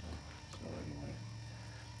 So anyway.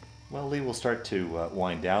 Well, Lee, we'll start to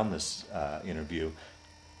wind down this interview.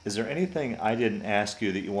 Is there anything I didn't ask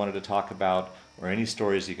you that you wanted to talk about, or any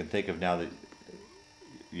stories you can think of now that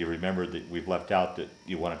you remember that we've left out that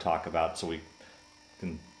you want to talk about, so we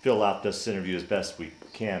can fill out this interview as best we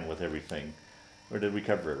can with everything? Or did we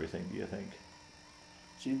cover everything, do you think?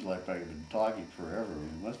 Seems like I've been talking forever. We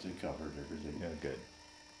must have covered everything. Yeah, good.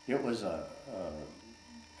 It was in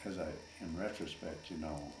retrospect,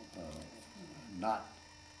 not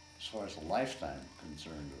as far as a lifetime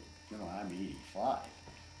concerned. I'm 85.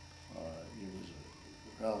 It was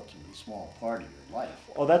a relatively small part of your life.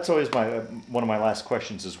 Well, that's always one of my last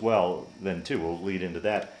questions as well, then too. We'll lead into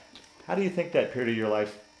that. How do you think that period of your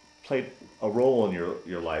life played a role in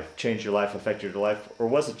your life, changed your life, affected your life, or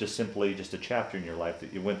was it just simply just a chapter in your life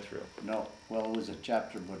that you went through? No, well, it was a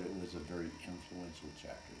chapter, but it was a very influential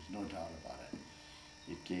chapter. There's no doubt about it.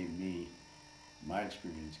 It gave me, my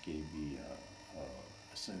experience gave me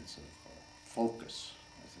a sense of focus,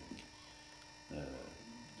 I think.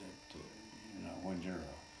 When you're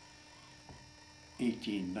a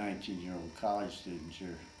 18, 19-year-old college student,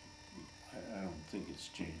 I don't think it's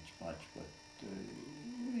changed much, but the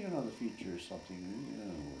future is something you don't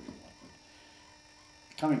worry about. But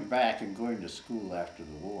coming back and going to school after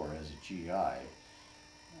the war as a GI,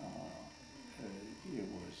 it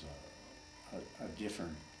was a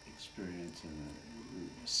different experience and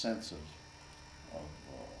a sense of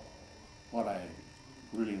what I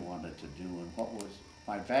really wanted to do and what was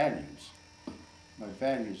my values. My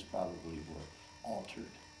values probably were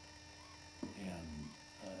altered and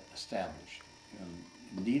established, and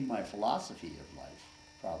indeed my philosophy of life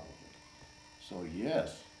probably. So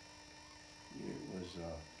yes, it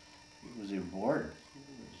was important. It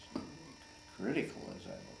was critical as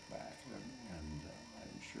I look back, and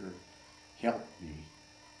I'm sure helped me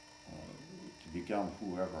to become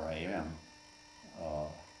whoever I am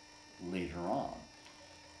later on.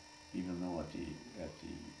 Even though at the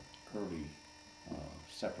early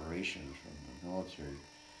separation from the military,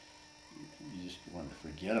 you just want to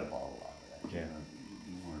forget about a lot of that. Yeah.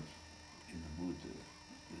 You weren't in the mood to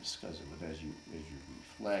discuss it, but as you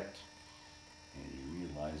reflect and you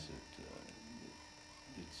realize that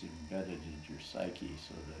it's embedded into your psyche,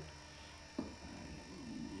 so that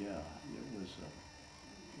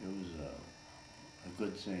it was a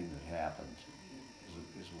good thing that happened,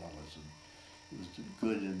 as well as it was the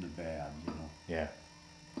good and the bad, Yeah.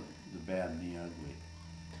 the bad and the ugly.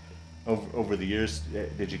 Over the years,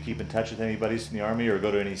 did you keep in touch with anybody in the Army or go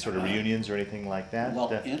to any sort of reunions or anything like that?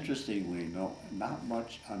 Well, interestingly, no, not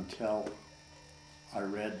much until I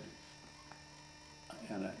read,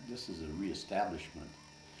 and this is a reestablishment,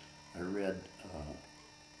 I read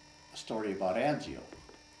a story about Anzio.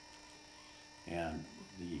 And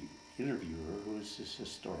the interviewer, who is this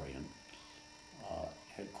historian,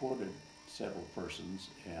 had quoted several persons,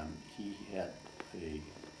 and he had a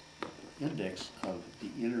index of the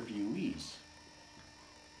interviewees.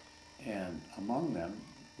 And among them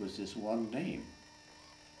was this one name.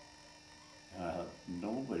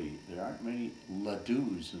 There aren't many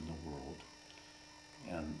Ladus in the world.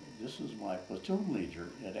 And this was my platoon leader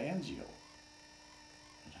at Anzio.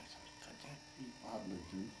 And I thought, could that be Bob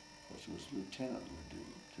Ledoux? Of course, it was Lieutenant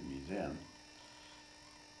Ledoux to me then.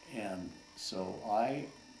 And so I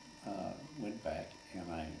went back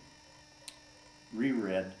and I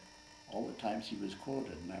reread all the times he was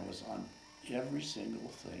quoted, and I was on every single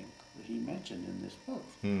thing that he mentioned in this book.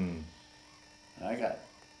 And I got,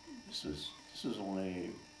 this was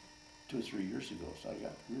only 2 or 3 years ago, so I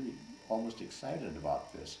got really almost excited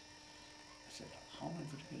about this. I said, how am I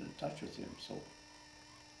going to get in touch with him? So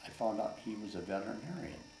I found out he was a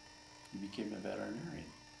veterinarian. He became a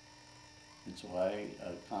veterinarian. And so I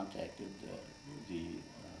contacted the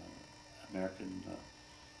American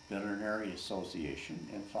Veterinary Association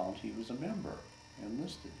and found he was a member and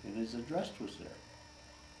listed, and his address was there.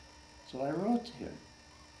 So I wrote to him.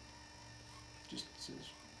 Just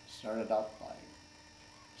started out by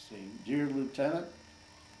saying, "Dear Lieutenant,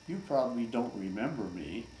 you probably don't remember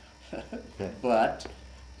me, but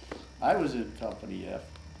I was in Company F,"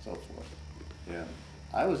 and so forth. And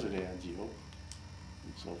I was at Anzio,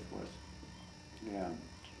 and so forth. And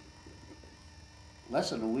less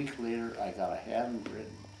than a week later, I got a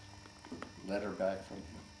handwritten letter back from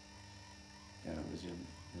him, and it was in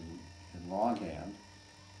longhand.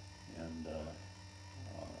 And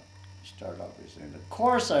he started off by saying, "Of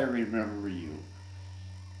course I remember you."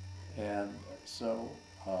 And so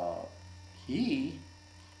he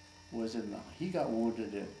got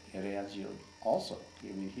wounded at Anzio also. I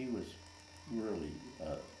mean, he was really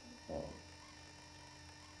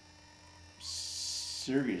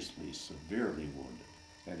seriously, severely wounded,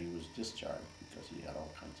 and he was discharged because he had all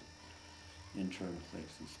kinds internal things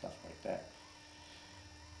and stuff like that.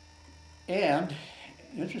 And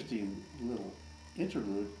interesting little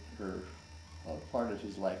interlude, or part of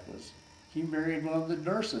his life was he married one of the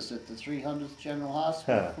nurses at the 300th General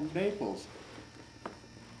Hospital Huh. from Naples.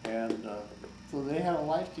 And so they had a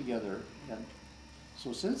life together. And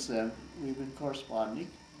so since then, we've been corresponding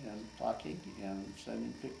and talking and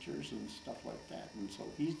sending pictures and stuff like that. And so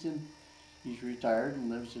he's retired and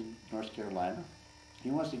lives in North Carolina. He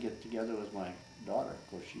wants to get together with my daughter. Of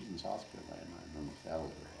course, she's in South Carolina. I don't know if that'll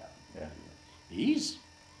ever happen. Yeah. He's,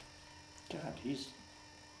 God, I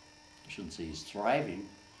shouldn't say he's thriving,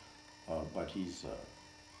 but he's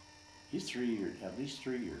 3 years, at least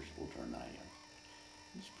 3 years older than I am.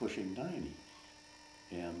 He's pushing 90.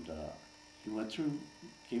 And he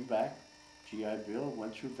came back, GI Bill,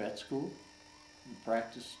 went through vet school, and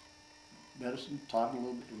practiced medicine, taught a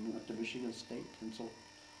little bit, and went to Michigan State. And so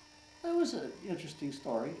that was an interesting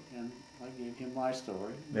story, and I gave him my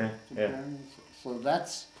story. Yeah, yeah. So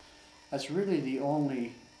that's really the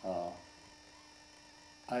only,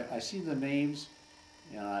 I see the names,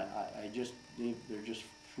 and I just, they're just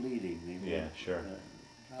fleeting. Yeah, sure.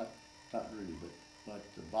 Not really, but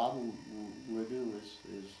Bob Ledoux is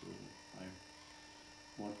my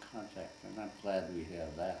one contact, and I'm glad we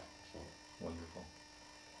have that, so. Wonderful.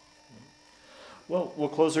 Well, we'll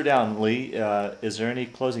close her down, Lee. Is there any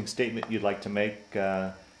closing statement you'd like to make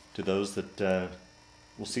to those that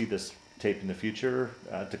will see this tape in the future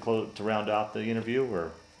to round out the interview,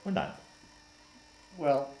 or not?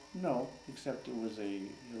 Well, no, except it was a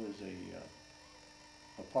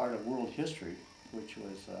part of world history, which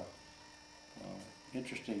was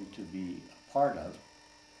interesting to be a part of.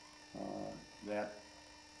 That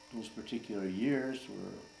those particular years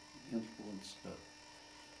were influenced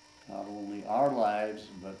not only our lives,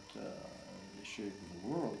 but the shape of the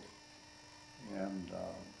world. And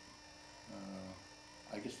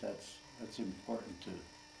I guess that's important to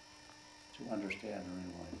understand and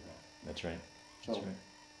realize that. That's right. So, That's right.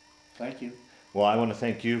 Thank you. Well, I want to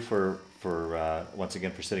thank you for once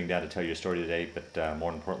again for sitting down to tell your story today, but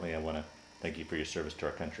more importantly, I want to thank you for your service to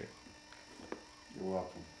our country. You're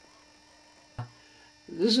welcome.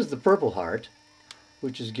 This is the Purple Heart,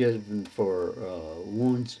 which is given for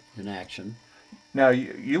wounds in action. Now,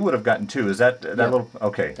 you would have gotten two. Is that Yep. little?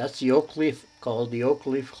 Okay. That's the oak leaf, called the oak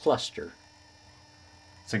leaf cluster.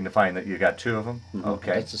 Signifying that you got two of them? Mhm.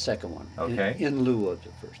 Okay. That's the second one. Okay. In lieu of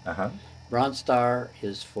the first. Uh-huh. Bronze Star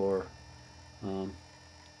is for, I don't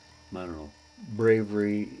know,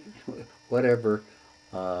 bravery, whatever.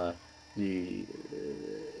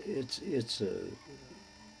 It's a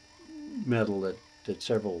medal that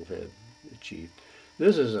several have achieved.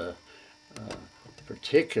 This is a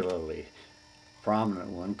particularly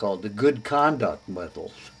prominent one called the Good Conduct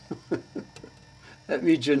Medal. That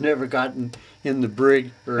means you've never gotten in the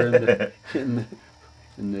brig or in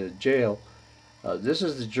the jail. This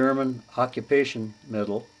is the German Occupation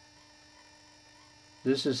Medal.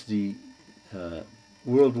 This is the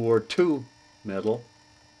World War II Medal.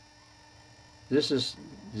 This is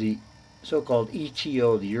the so-called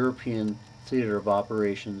ETO, the European Theater of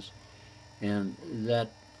Operations, and that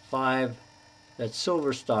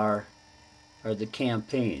silver star are the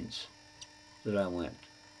campaigns that I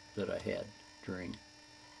had during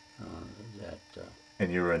that.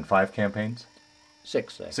 And you were in 5 campaigns?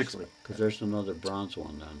 6 actually, 6. because there's another bronze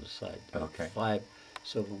one on the side. Okay. 5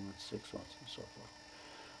 silver ones, 6 ones, and so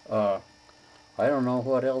forth. I don't know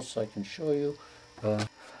what else I can show you.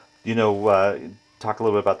 Talk a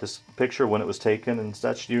little bit about this picture, when it was taken and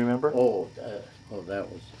such. Do you remember? That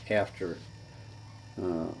was after,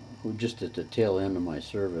 just at the tail end of my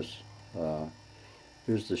service.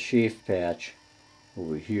 Here's the sheaf patch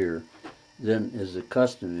over here. Then, as the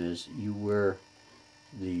custom is, you wear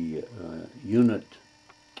the unit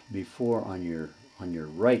before on your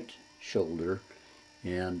right shoulder,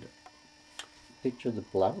 and picture the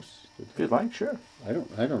blouse. If you'd like, sure. I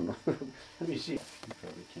don't know. Let me see. You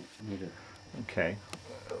probably can't read it. Okay.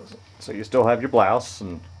 So you still have your blouse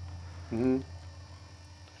and. Mm-hmm.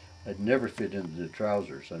 I'd never fit into the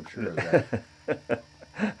trousers, I'm sure of that.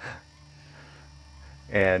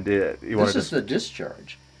 And you wanted This is the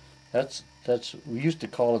discharge. That's we used to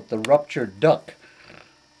call it the ruptured duck.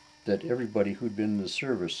 That everybody who'd been in the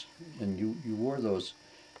service, and you wore those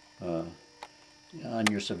on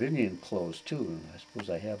your civilian clothes too. And I suppose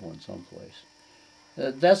I have one someplace.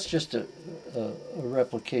 That's just a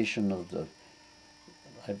replication of the.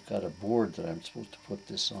 I've got a board that I'm supposed to put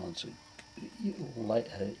this on, so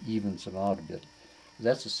it evens them out a bit.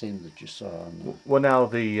 That's the same that you saw on the. Well, now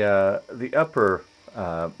the upper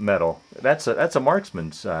medal. That's a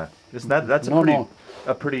marksman's. Isn't that that's No, no.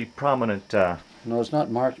 a pretty prominent. No, it's not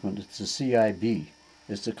marksman. It's the CIB.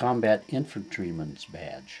 It's the Combat Infantryman's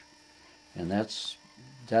badge, and that's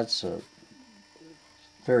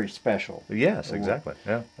very special. Yes, exactly.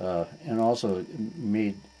 Yeah. And also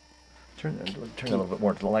made Turn a little bit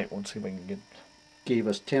more to the light. We'll see if we can get. gave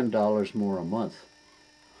us $10 more a month.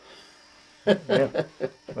 Yeah.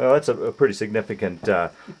 Well, that's a pretty significant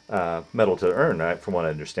medal to earn, right, from what I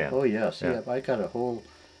understand. Oh yes, Yeah. yeah. I got a whole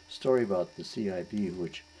story about the CIB,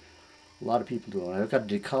 which a lot of people don't. I've got a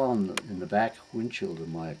decal in the back windshield of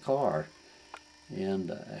my car,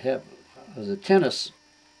 and as a tennis.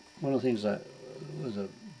 One of the things that was a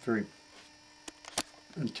very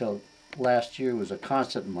until last year was a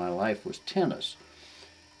constant in my life was tennis.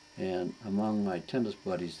 And among my tennis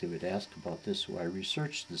buddies, they would ask about this, so I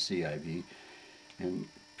researched the CIB and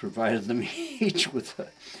provided them each with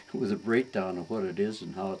a breakdown of what it is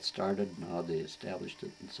and how it started and how they established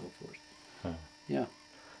it and so forth. Huh. Yeah,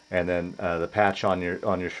 And then the patch on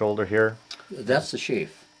your shoulder here. that's the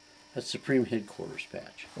SHAFE. That's Supreme Headquarters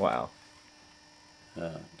patch. Wow.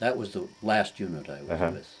 That was the last unit I was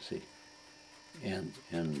Uh-huh. with. See, and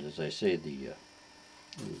as I say,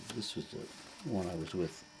 this was the one I was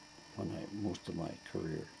with most of my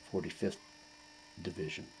career, 45th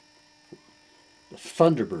Division, the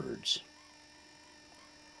Thunderbirds.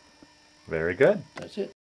 Very good. That's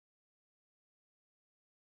it.